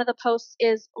the posts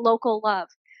is local love.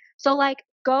 So like,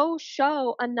 go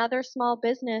show another small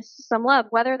business some love,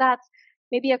 whether that's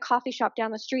maybe a coffee shop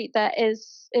down the street that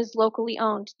is locally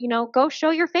owned. Go show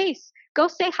your face, go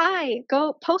say hi,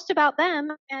 go post about them,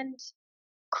 and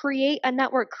create a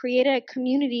network, create a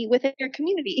community within your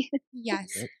community. Yes.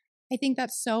 I think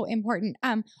that's so important.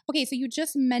 Okay, so you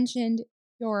just mentioned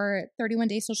your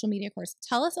 31-day social media course.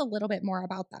 Tell us a little bit more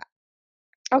about that.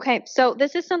 Okay, so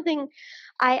this is something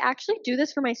I actually do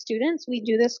this for my students. We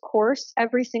do this course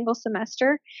every single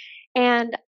semester,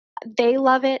 and they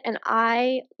love it, and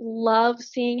I love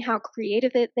seeing how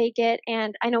creative they get.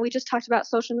 And I know we just talked about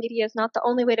social media is not the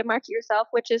only way to market yourself,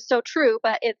 which is so true,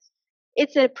 but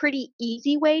it's a pretty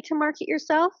easy way to market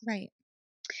yourself. Right.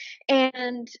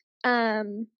 And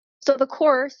so the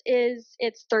course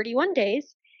it's 31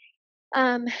 days.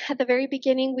 At the very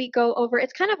beginning, we go over,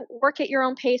 it's kind of work at your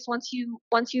own pace. Once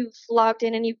you've logged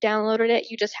in and you've downloaded it,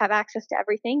 you just have access to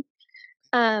everything.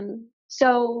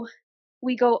 So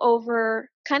we go over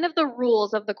kind of the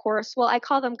rules of the course. Well, I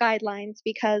call them guidelines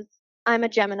because I'm a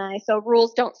Gemini, so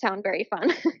rules don't sound very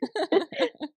fun.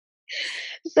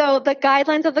 So the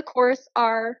guidelines of the course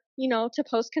are, to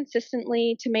post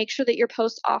consistently, to make sure that your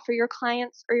posts offer your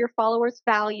clients or your followers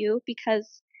value,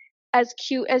 because as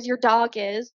cute as your dog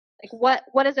is, like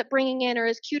what is it bringing in? Or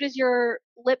as cute as your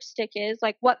lipstick is,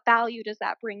 like what value does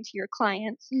that bring to your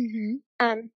clients?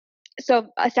 So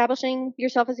establishing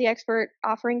yourself as the expert,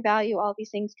 offering value, all these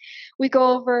things. We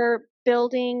go over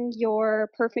building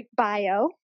your perfect bio.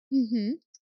 Mm-hmm.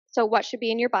 So what should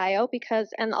be in your bio?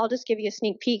 And I'll just give you a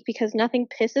sneak peek because nothing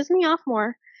pisses me off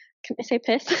more. Can I say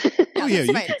piss? Oh yeah,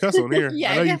 you can cuss on here.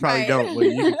 Yeah, I know you probably don't, but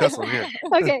you can cuss on here.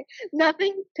 Okay,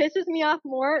 nothing pisses me off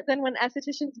more than when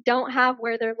estheticians don't have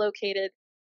where they're located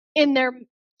in their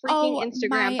freaking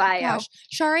Instagram bio. Gosh.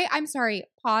 Shari, I'm sorry.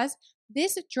 Pause.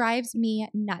 This drives me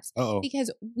nuts. Uh-oh.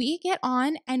 Because we get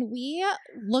on and we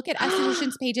look at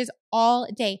estheticians' pages all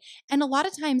day. And a lot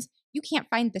of times you can't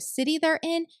find the city they're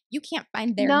in. You can't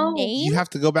find their name. You have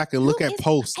to go back and look at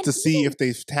posts to see if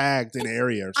they've tagged an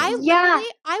area or something.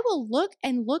 I will look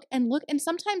and look and look. And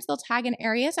sometimes they'll tag an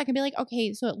area. So I can be like,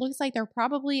 okay, so it looks like they're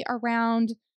probably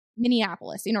around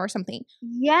Minneapolis, or something.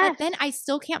 Yes. But then I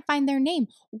still can't find their name.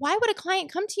 Why would a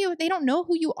client come to you if they don't know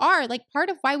who you are? Like, part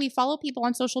of why we follow people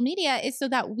on social media is so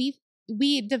that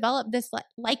we develop this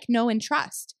like, know, and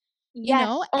trust. Yes. You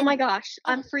know? Oh my gosh.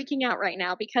 I'm freaking out right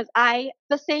now because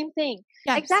the same thing.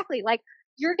 Yes. Exactly. Like,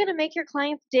 you're going to make your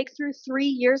clients dig through 3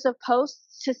 years of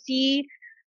posts to see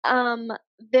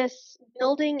this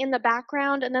building in the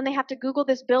background, and then they have to Google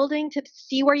this building to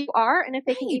see where you are and if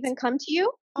they can even come to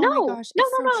you. Oh my gosh,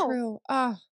 it's so true.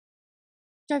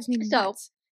 Drives me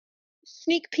nuts.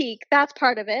 Sneak peek, that's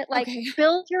part of it. Like,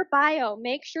 build your bio.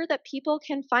 Make sure that people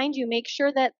can find you. Make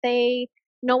sure that they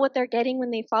know what they're getting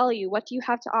when they follow you. What do you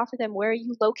have to offer them? Where are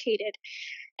you located?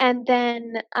 And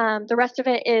then the rest of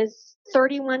it is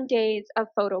 31 days of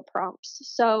photo prompts.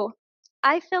 So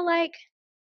I feel like,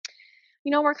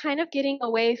 we're kind of getting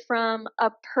away from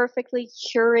a perfectly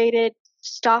curated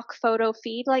stock photo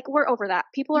feed. Like, we're over that.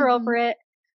 People are over it.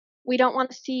 We don't want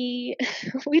to see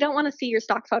your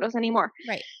stock photos anymore.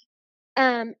 Right.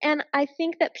 And I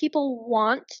think that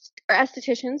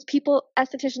estheticians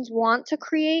want to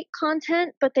create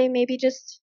content, but they maybe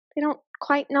they don't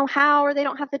quite know how, or they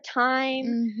don't have the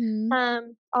time,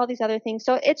 all these other things.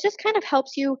 So it just kind of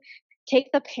helps you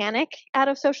take the panic out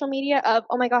of social media of,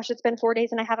 oh my gosh, it's been 4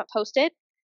 days and I haven't posted,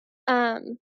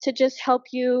 to just help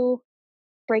you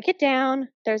break it down.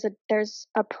 There's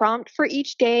a prompt for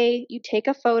each day. You take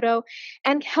a photo,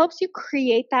 and helps you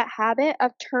create that habit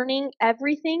of turning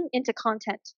everything into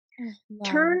content.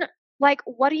 Turn, like,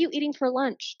 what are you eating for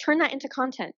lunch? Turn that into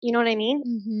content. You know what I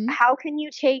mean? How can you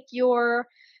take your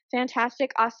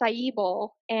fantastic acai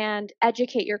bowl and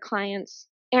educate your clients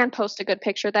and post a good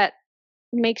picture that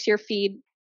makes your feed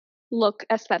look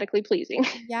aesthetically pleasing?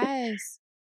 Yes.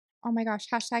 Oh my gosh,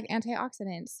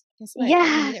 #antioxidants. Guess what? You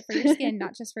need it for your skin,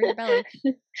 not just for your belly.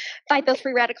 Fight those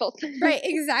free radicals. Right,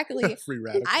 exactly. Free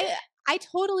radicals. I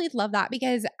totally love that,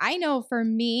 because I know for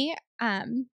me,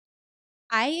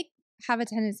 I have a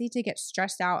tendency to get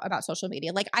stressed out about social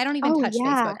media. Like, I don't even touch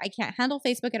Facebook. I can't handle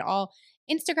Facebook at all.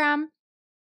 Instagram,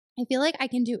 I feel like I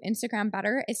can do Instagram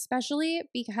better, especially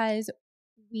because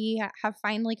we have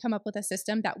finally come up with a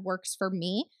system that works for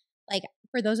me. Like,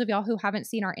 for those of y'all who haven't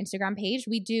seen our Instagram page,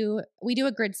 we do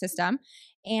a grid system.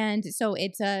 And so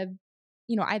it's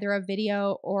either a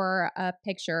video or a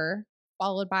picture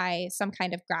followed by some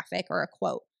kind of graphic or a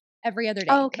quote every other day.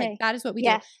 Oh, okay. Like, that is what we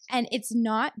do. And it's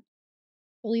not,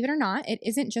 believe it or not, it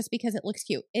isn't just because it looks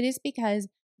cute. It is because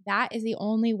that is the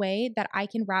only way that I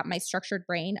can wrap my structured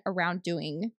brain around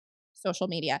doing social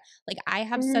media. Like, I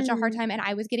have such a hard time, and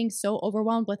I was getting so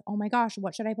overwhelmed with, oh my gosh,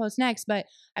 what should I post next? But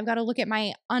I've got to look at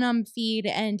my feed,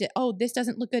 and this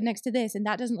doesn't look good next to this, and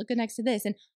that doesn't look good next to this.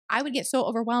 And I would get so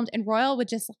overwhelmed, and Royal would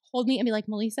just hold me and be like,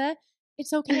 Melissa,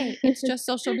 it's okay. It's just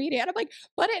social media. And I'm like,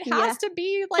 but it has to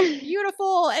be like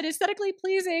beautiful and aesthetically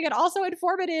pleasing and also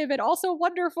informative and also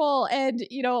wonderful. And,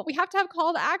 we have to have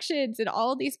call to actions and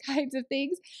all of these kinds of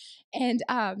things. And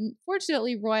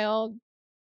fortunately, Royal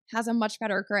has a much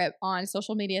better grip on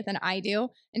social media than I do.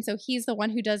 And so he's the one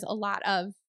who does a lot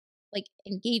of like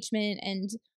engagement and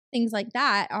things like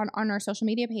that on our social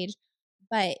media page.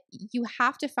 But you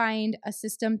have to find a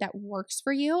system that works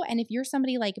for you. And if you're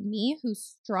somebody like me who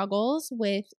struggles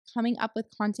with coming up with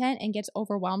content and gets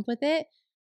overwhelmed with it,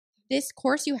 this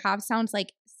course you have sounds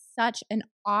like such an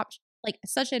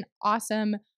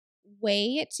awesome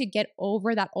way to get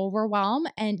over that overwhelm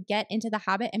and get into the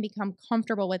habit and become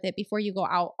comfortable with it before you go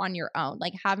out on your own.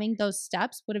 Like, having those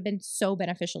steps would have been so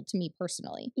beneficial to me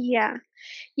personally. Yeah.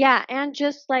 Yeah. And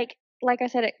just like I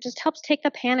said, it just helps take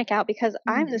the panic out, because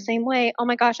I'm the same way. Oh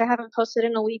my gosh, I haven't posted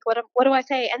in a week. What do I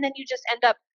say? And then you just end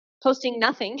up posting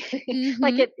nothing.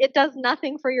 Like, it does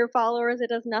nothing for your followers. It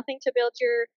does nothing to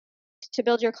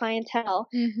build your clientele.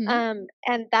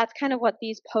 And that's kind of what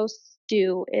these posts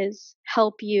do, is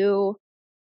help you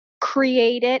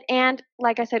create it. And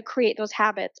like I said, create those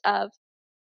habits of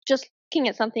just looking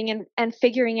at something and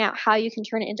figuring out how you can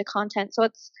turn it into content. So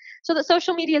that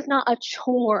social media is not a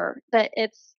chore, that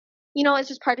it's, it's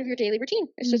just part of your daily routine.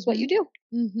 It's just what you do.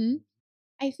 Mm-hmm.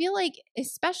 I feel like,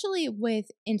 especially with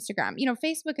Instagram,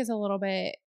 Facebook is a little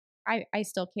bit, I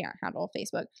still can't handle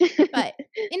Facebook, but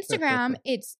Instagram,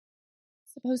 it's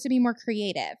supposed to be more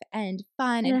creative and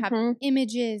fun and have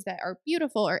images that are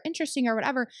beautiful or interesting or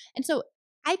whatever. And so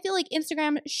I feel like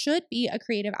Instagram should be a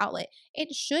creative outlet.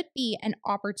 It should be an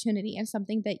opportunity and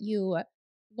something that you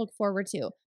look forward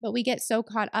to. But we get so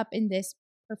caught up in this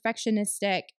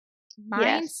perfectionistic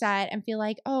mindset and feel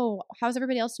like, oh, how's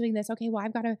everybody else doing this? Okay, well,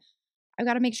 I've got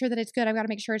to make sure that it's good. I've got to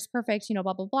make sure it's perfect,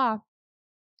 blah, blah, blah.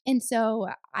 And so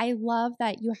I love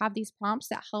that you have these prompts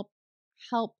that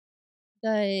help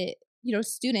the,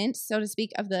 students, so to speak,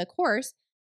 of the course,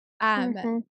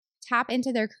 tap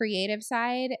into their creative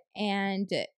side. And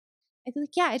I feel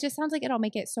like, it just sounds like it'll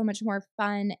make it so much more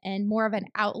fun and more of an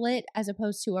outlet as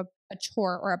opposed to a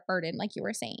chore or a burden, like you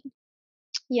were saying.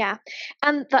 Yeah.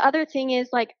 And the other thing is,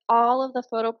 like, all of the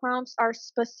photo prompts are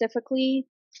specifically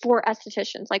for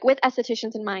estheticians, like with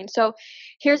estheticians in mind. So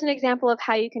here's an example of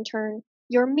how you can turn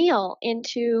your meal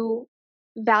into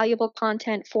valuable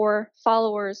content for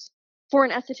followers for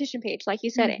an esthetician page, like you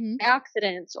said,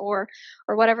 accidents or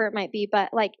whatever it might be, but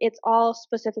like it's all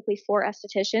specifically for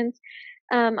estheticians.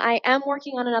 I am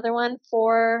working on another one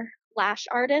for lash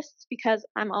artists because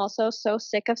I'm also so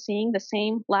sick of seeing the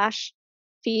same lash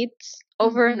feeds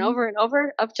over and over and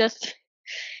over of just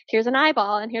here's an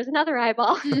eyeball and here's another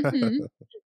eyeball.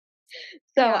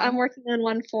 So I'm working on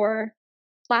one for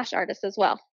lash artists as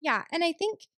well. Yeah. And I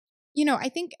think,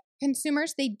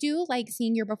 consumers, they do like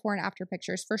seeing your before and after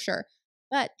pictures for sure,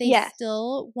 but they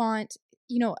still want,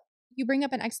 you bring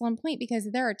up an excellent point because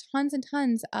there are tons and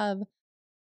tons of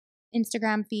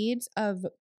Instagram feeds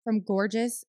from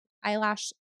gorgeous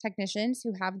eyelash technicians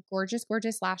who have gorgeous,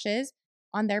 gorgeous lashes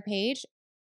on their page.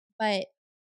 But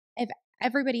if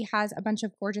everybody has a bunch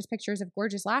of gorgeous pictures of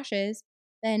gorgeous lashes,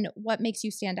 then what makes you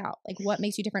stand out? Like, what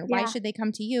makes you different? Why should they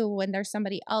come to you when there's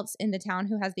somebody else in the town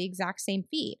who has the exact same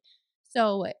feed?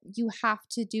 So you have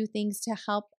to do things to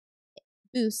help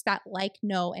boost that like,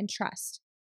 know, and trust.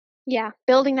 Yeah,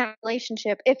 building that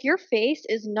relationship. If your face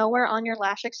is nowhere on your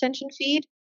lash extension feed,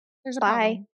 there's a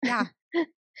problem. Yeah.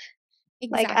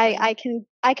 Exactly. Like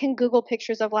I can Google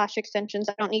pictures of lash extensions.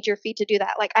 I don't need your feed to do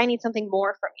that. Like I need something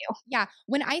more from you. Yeah.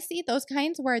 When I see those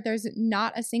kinds where there's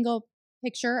not a single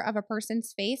picture of a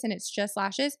person's face and it's just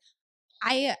lashes,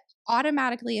 I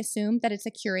automatically assume that it's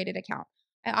a curated account.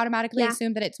 I automatically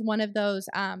assume that it's one of those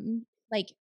like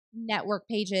network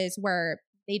pages where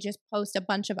they just post a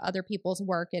bunch of other people's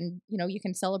work and you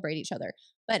can celebrate each other.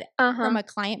 But from a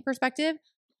client perspective,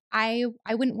 I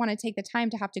wouldn't want to take the time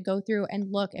to have to go through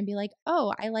and look and be like,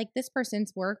 oh, I like this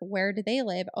person's work. Where do they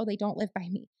live? Oh, they don't live by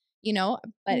me,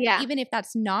 But even if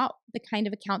that's not the kind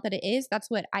of account that it is, that's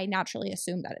what I naturally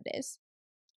assume that it is.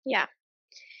 Yeah.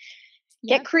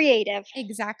 Get creative.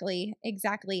 Exactly.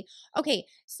 Okay,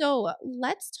 so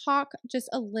let's talk just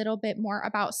a little bit more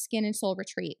about Skin+Soul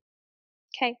Retreat.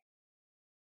 Okay.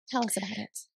 Tell us about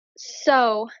it.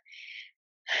 So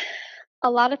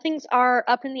a lot of things are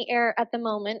up in the air at the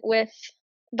moment with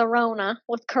Corona.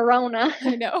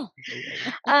 I know.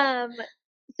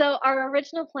 So our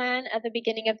original plan at the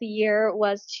beginning of the year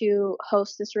was to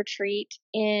host this retreat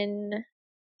in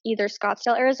either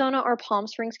Scottsdale, Arizona or Palm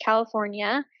Springs,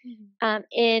 California,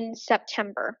 in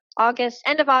September,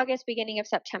 end of August, beginning of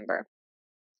September.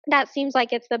 That seems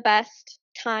like it's the best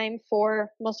time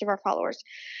for most of our followers.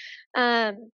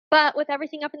 But with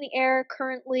everything up in the air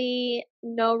currently,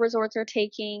 no resorts are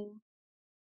taking,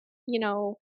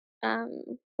 what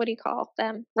do you call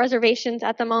them? Reservations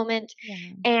at the moment. Yeah.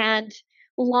 And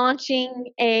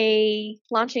launching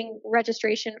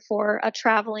registration for a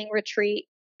traveling retreat,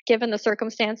 given the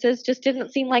circumstances, just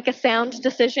didn't seem like a sound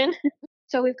decision.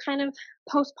 So we've kind of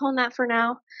postponed that for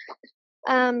now.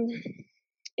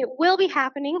 It will be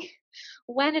happening.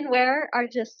 When and where are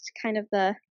just kind of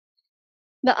the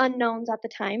unknowns at the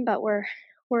time, but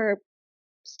we're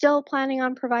still planning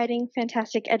on providing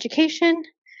fantastic education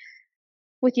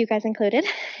with you guys included.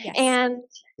 Yes.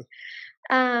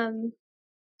 And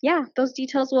those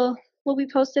details will be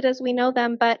posted as we know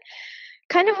them, but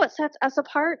kind of what sets us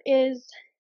apart is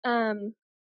the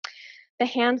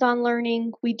hands-on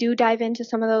learning. We do dive into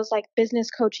some of those like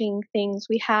business coaching things.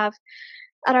 We have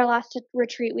at our last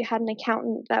retreat, we had an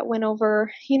accountant that went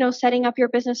over, setting up your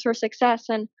business for success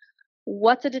and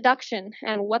what's a deduction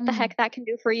and what the heck that can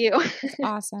do for you. That's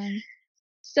awesome.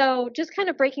 So just kind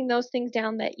of breaking those things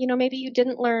down that, maybe you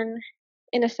didn't learn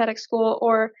in aesthetic school,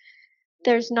 or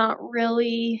there's not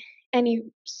really any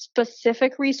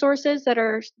specific resources that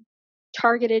are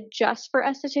targeted just for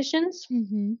estheticians.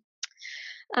 Mm-hmm.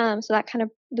 So that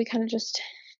we kind of just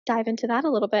dive into that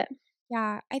a little bit.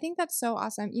 Yeah, I think that's so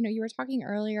awesome. You were talking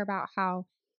earlier about how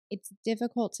it's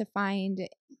difficult to find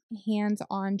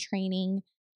hands-on training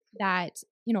that,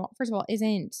 first of all,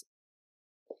 isn't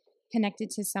connected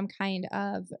to some kind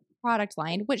of product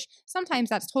line, which sometimes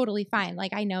that's totally fine.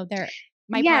 Like I know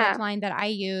my product line that I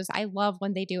use, I love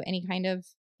when they do any kind of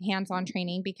hands-on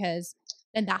training because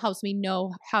then that helps me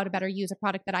know how to better use a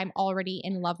product that I'm already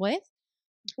in love with.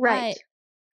 Right. But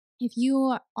if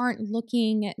you aren't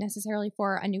looking necessarily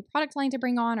for a new product line to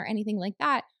bring on or anything like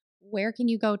that, where can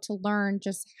you go to learn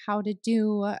just how to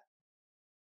do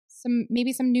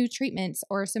maybe some new treatments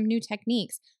or some new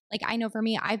techniques? Like I know for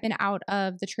me, I've been out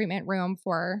of the treatment room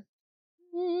for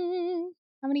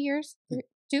how many years?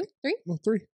 2, 3? No,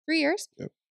 3. 3 years.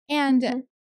 Yep. And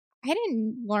I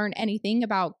didn't learn anything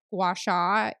about gua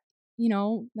sha,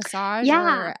 massage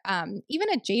or even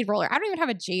a jade roller. I don't even have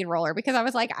a jade roller because I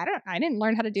was like, I didn't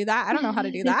learn how to do that. I don't know how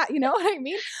to do that. You know what I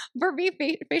mean? For me,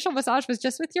 facial massage was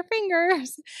just with your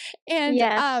fingers. And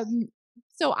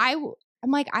so I'm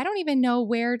like, I don't even know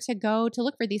where to go to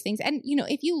look for these things. And,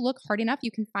 if you look hard enough, you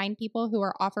can find people who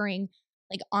are offering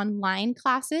like online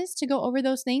classes to go over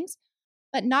those things.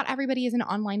 But not everybody is an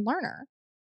online learner.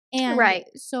 And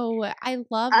so I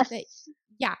love that.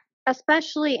 Yeah.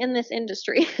 Especially in this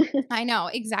industry. I know,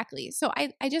 exactly. So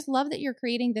I just love that you're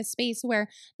creating this space where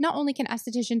not only can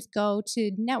estheticians go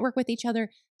to network with each other,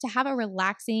 to have a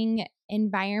relaxing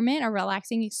environment, a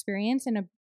relaxing experience in a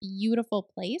beautiful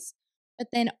place, but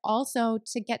then also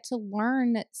to get to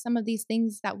learn some of these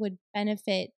things that would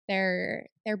benefit their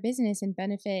business and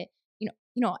benefit,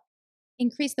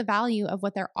 increase the value of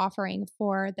what they're offering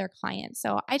for their clients.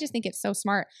 So I just think it's so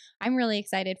smart. I'm really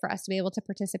excited for us to be able to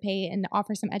participate and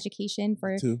offer some education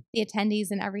for the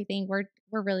attendees and everything. We're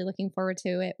really looking forward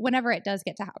to it whenever it does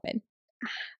get to happen.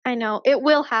 I know it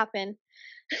will happen.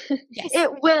 Yes. It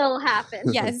will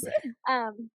happen. Yes.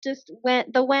 Just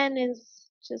when is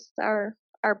just our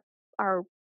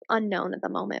unknown at the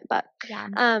moment, but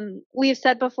we've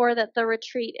said before that the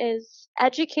retreat is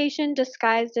education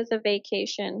disguised as a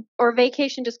vacation, or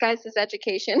vacation disguised as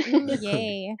education.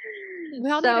 Yay. We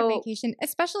all need a vacation,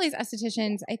 especially as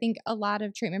estheticians. I think a lot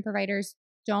of treatment providers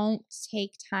don't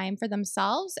take time for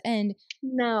themselves and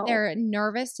they're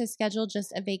nervous to schedule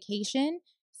just a vacation.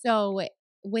 So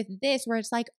with this, where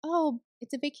it's like, oh,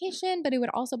 it's a vacation, but it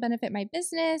would also benefit my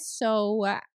business. So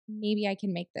maybe I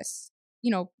can make this,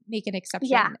 make an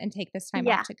exception and take this time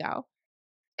off to go.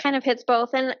 Kind of hits both.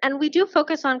 And we do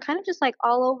focus on kind of just like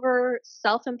all over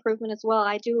self-improvement as well.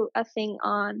 I do a thing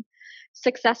on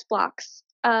success blocks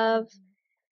of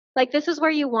like, this is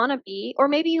where you want to be, or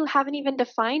maybe you haven't even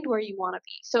defined where you want to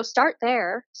be. So start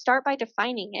there, start by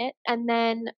defining it. And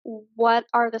then what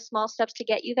are the small steps to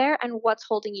get you there and what's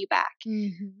holding you back?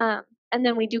 And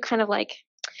then we do kind of like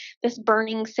this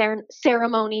burning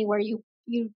ceremony where you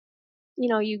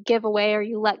give away or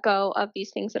you let go of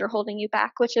these things that are holding you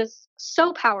back, which is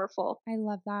so powerful. I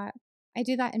love that. I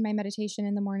do that in my meditation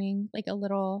in the morning, like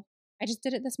I just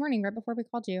did it this morning right before we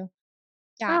called you.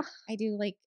 Yeah. I do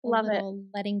like a little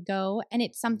letting go. And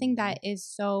it's something that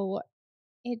is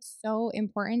it's so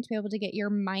important to be able to get your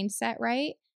mindset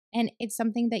right. And it's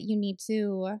something that you need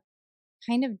to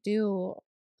kind of do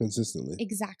consistently.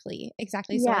 Exactly.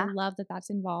 So I love that that's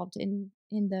involved in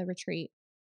the retreat.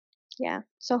 Yeah.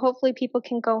 So hopefully people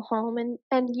can go home and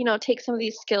take some of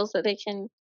these skills that they can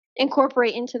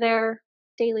incorporate into their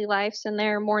daily lives and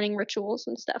their morning rituals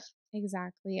and stuff.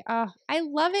 Exactly. Oh, I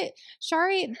love it.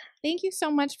 Shari, thank you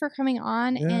so much for coming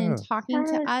on and talking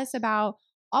to us about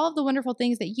all of the wonderful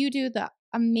things that you do, the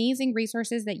amazing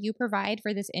resources that you provide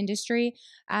for this industry.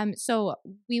 So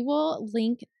we will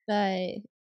link the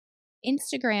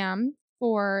Instagram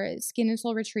for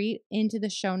Skin+Soul Retreat into the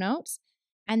show notes.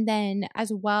 And then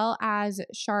as well as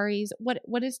Shari's,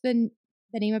 what is the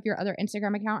name of your other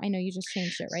Instagram account? I know you just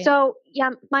changed it, right? So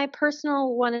my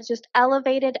personal one is just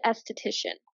Elevated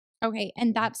Esthetician. Okay.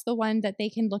 And that's the one that they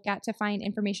can look at to find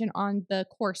information on the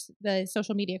course, the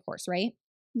social media course, right?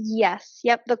 Yes.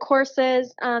 Yep. The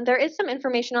courses, there is some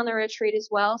information on the retreat as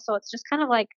well. So it's just kind of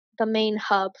like the main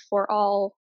hub for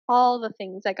all the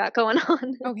things I got going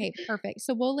on. Okay, perfect.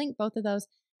 So we'll link both of those.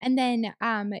 And then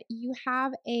you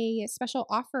have a special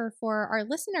offer for our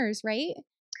listeners, right?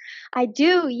 I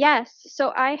do, yes.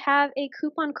 So I have a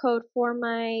coupon code for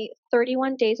my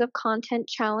 31 Days of Content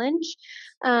Challenge.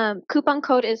 Coupon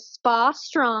code is Spa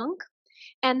Strong,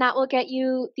 and that will get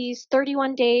you these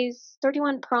 31 days,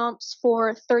 31 prompts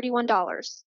for $31.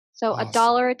 So Awesome.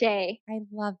 $1 a day. I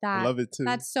love that. I love it too.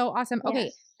 That's so awesome. Okay.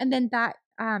 Yes. And then that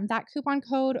coupon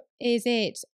code, is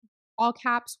it all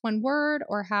caps, one word,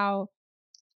 or how?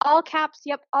 All caps.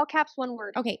 Yep. All caps, one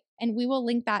word. Okay. And we will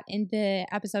link that in the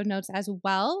episode notes as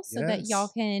well so that y'all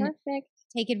can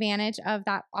take advantage of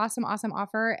that awesome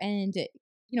offer and,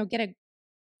 get a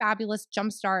fabulous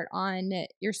jumpstart on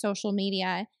your social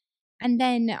media. And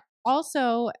then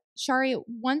also, Shari,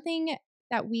 one thing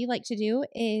that we like to do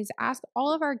is ask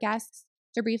all of our guests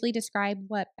to briefly describe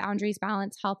what boundaries,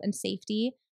 balance, health, and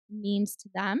safety means to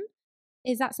them.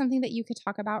 Is that something that you could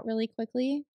talk about really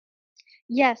quickly?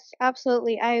 Yes,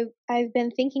 absolutely. I've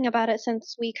been thinking about it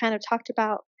since we kind of talked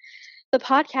about the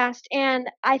podcast, and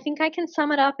I think I can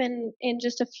sum it up in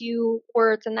just a few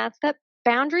words, and that's that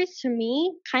boundaries to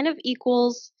me kind of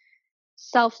equals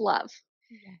self-love.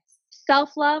 Yes.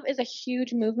 Self-love is a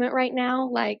huge movement right now.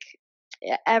 Like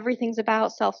everything's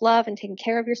about self-love and taking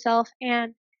care of yourself,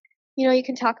 and you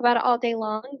can talk about it all day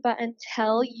long, but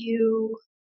until you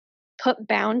put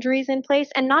boundaries in place,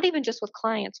 and not even just with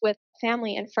clients, with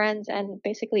family and friends and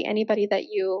basically anybody that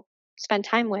you spend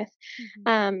time with,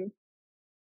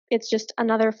 it's just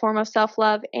another form of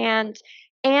self-love and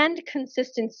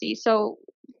consistency. So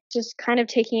just kind of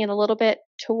taking it a little bit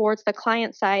towards the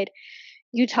client side,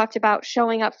 you talked about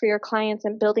showing up for your clients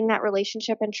and building that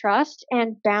relationship and trust,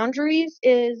 and boundaries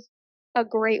is a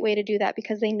great way to do that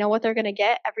because they know what they're going to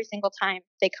get every single time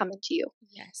they come into you.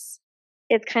 Yes.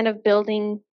 It's kind of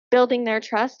building their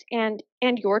trust and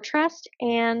your trust,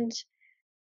 and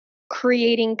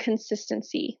creating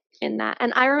consistency in that.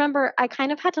 And I remember I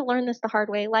kind of had to learn this the hard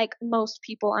way, like most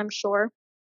people, I'm sure.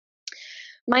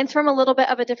 Mine's from a little bit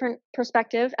of a different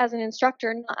perspective as an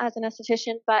instructor, not as an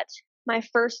esthetician, but my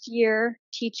first year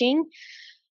teaching,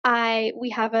 we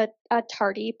have a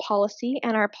tardy policy,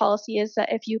 and our policy is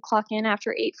that if you clock in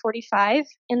after 8:45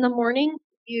 in the morning,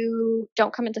 you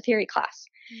don't come into theory class.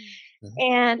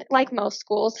 Mm-hmm. And like most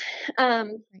schools,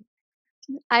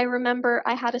 I remember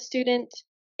I had a student,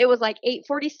 it was like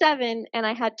 8:47, and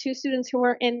I had two students who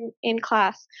were in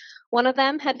class. One of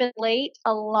them had been late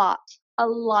a lot,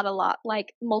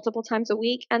 like multiple times a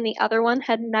week, and the other one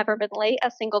had never been late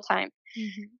a single time.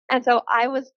 Mm-hmm. And so I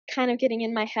was kind of getting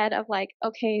in my head of like,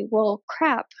 okay, well,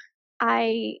 crap,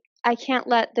 I can't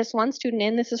let this one student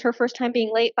in. This is her first time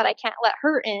being late, but I can't let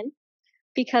her in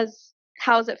because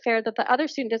how is it fair that the other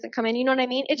student doesn't come in? You know what I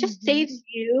mean? It just saves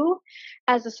you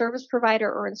as a service provider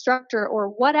or instructor or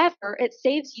whatever. It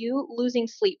saves you losing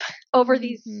sleep over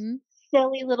these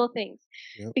silly little things,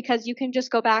 because you can just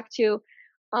go back to,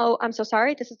 oh, I'm so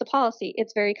sorry. This is the policy.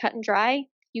 It's very cut and dry.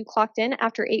 You clocked in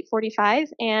after 8:45,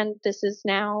 and this is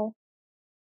now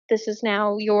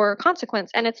your consequence.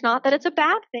 And it's not that it's a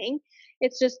bad thing.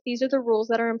 It's just these are the rules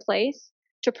that are in place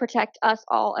to protect us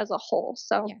all as a whole.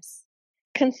 So yes.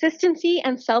 Consistency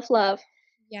and self-love.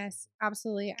 Yes,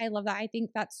 absolutely. I love that. I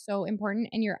think that's so important,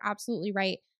 and you're absolutely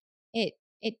right. It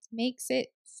makes it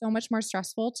so much more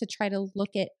stressful to try to look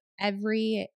at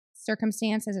every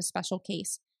circumstance as a special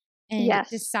case and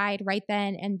decide right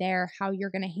then and there how you're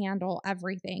going to handle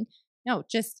everything. No,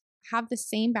 just have the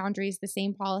same boundaries, the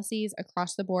same policies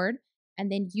across the board,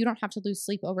 and then you don't have to lose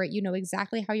sleep over it. You know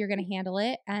exactly how you're going to handle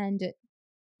it, and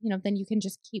then you can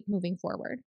just keep moving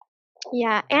forward.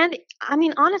 Yeah. And I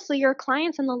mean, honestly, your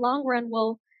clients in the long run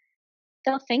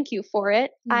they'll thank you for it.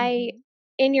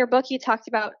 In your book, you talked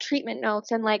about treatment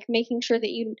notes and like making sure that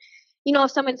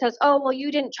if someone says, oh, well,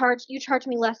 you charged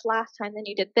me less last time than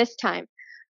you did this time.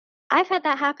 I've had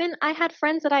that happen. I had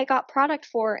friends that I got product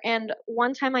for, and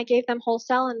one time I gave them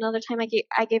wholesale, and another time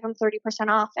I gave them 30%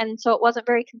 off. And so it wasn't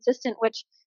very consistent, which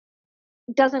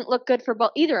doesn't look good for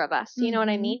either of us. You know what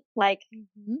I mean? Like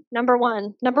number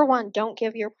one, don't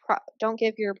give your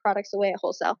products away at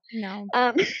wholesale. No.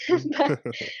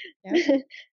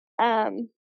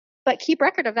 But keep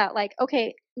record of that. Like,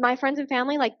 okay, my friends and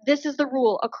family, like this is the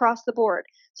rule across the board.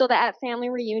 So that at family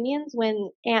reunions, when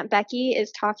Aunt Becky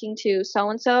is talking to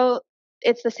so-and-so,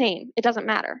 it's the same. It doesn't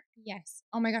matter. Yes.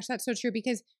 Oh my gosh, that's so true,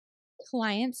 because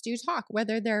clients do talk,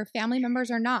 whether they're family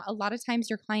members or not. A lot of times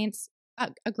your clients,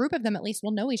 a group of them at least,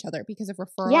 will know each other because of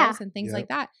referrals and things like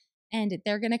that. And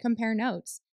they're going to compare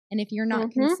notes. And if you're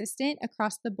not consistent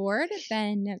across the board,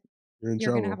 then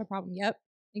you're going to have a problem. Yep.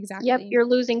 Exactly. Yep. You're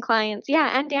losing clients.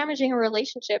 Yeah. And damaging a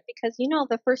relationship, because,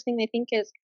 the first thing they think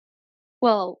is,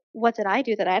 well, what did I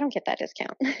do that I don't get that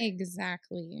discount?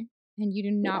 Exactly. And you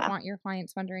do not want your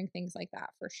clients wondering things like that,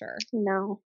 for sure.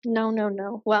 No.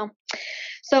 Well,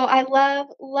 so I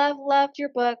loved your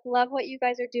book. Love what you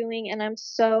guys are doing. And I'm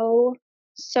so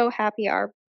happy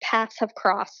our paths have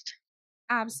crossed.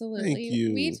 Absolutely. Thank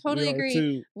you. We totally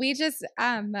agree. We just,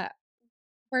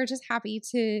 we're just happy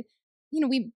to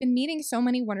we've been meeting so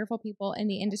many wonderful people in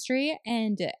the industry,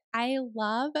 and I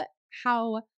love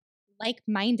how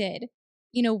like-minded,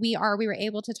 we are. We were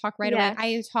able to talk right away.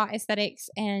 I taught aesthetics,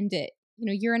 and,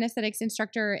 you're an aesthetics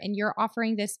instructor, and you're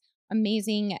offering this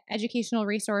amazing educational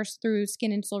resource through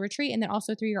Skin+Soul Retreat, and then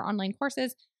also through your online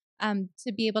courses,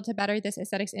 to be able to better this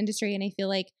aesthetics industry. And I feel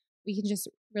like we can just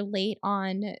relate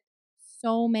on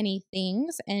so many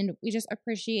things, and we just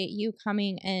appreciate you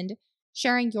coming and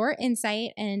sharing your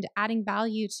insight and adding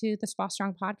value to the Spa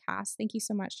Strong podcast. Thank you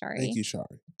so much, Shari. Thank you,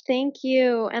 Shari. Thank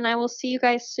you. And I will see you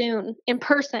guys soon in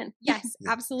person. Yes,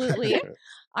 absolutely.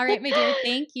 All right, my dear.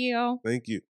 Thank you. Thank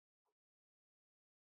you.